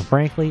laptop, and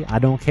frankly, I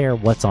don't care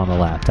what's on the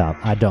laptop.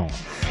 I don't.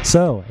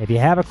 So, if you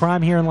have a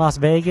crime here in Las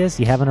Vegas,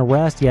 you have an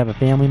arrest, you have a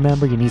family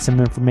member, you need some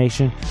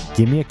information,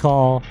 give me a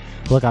call.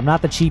 Look, I'm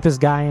not the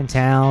cheapest guy in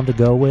town to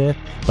go with,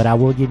 but I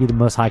will give you the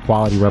most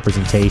high-quality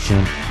representation.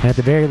 And at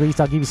the very least,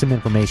 I'll give you some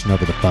information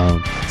over the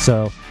phone.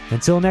 So,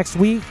 until next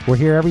week, we're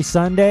here every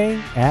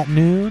Sunday at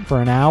noon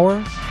for an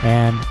hour,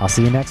 and I'll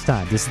see you next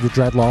time. This is the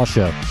Dredd Law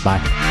Show.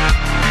 Bye.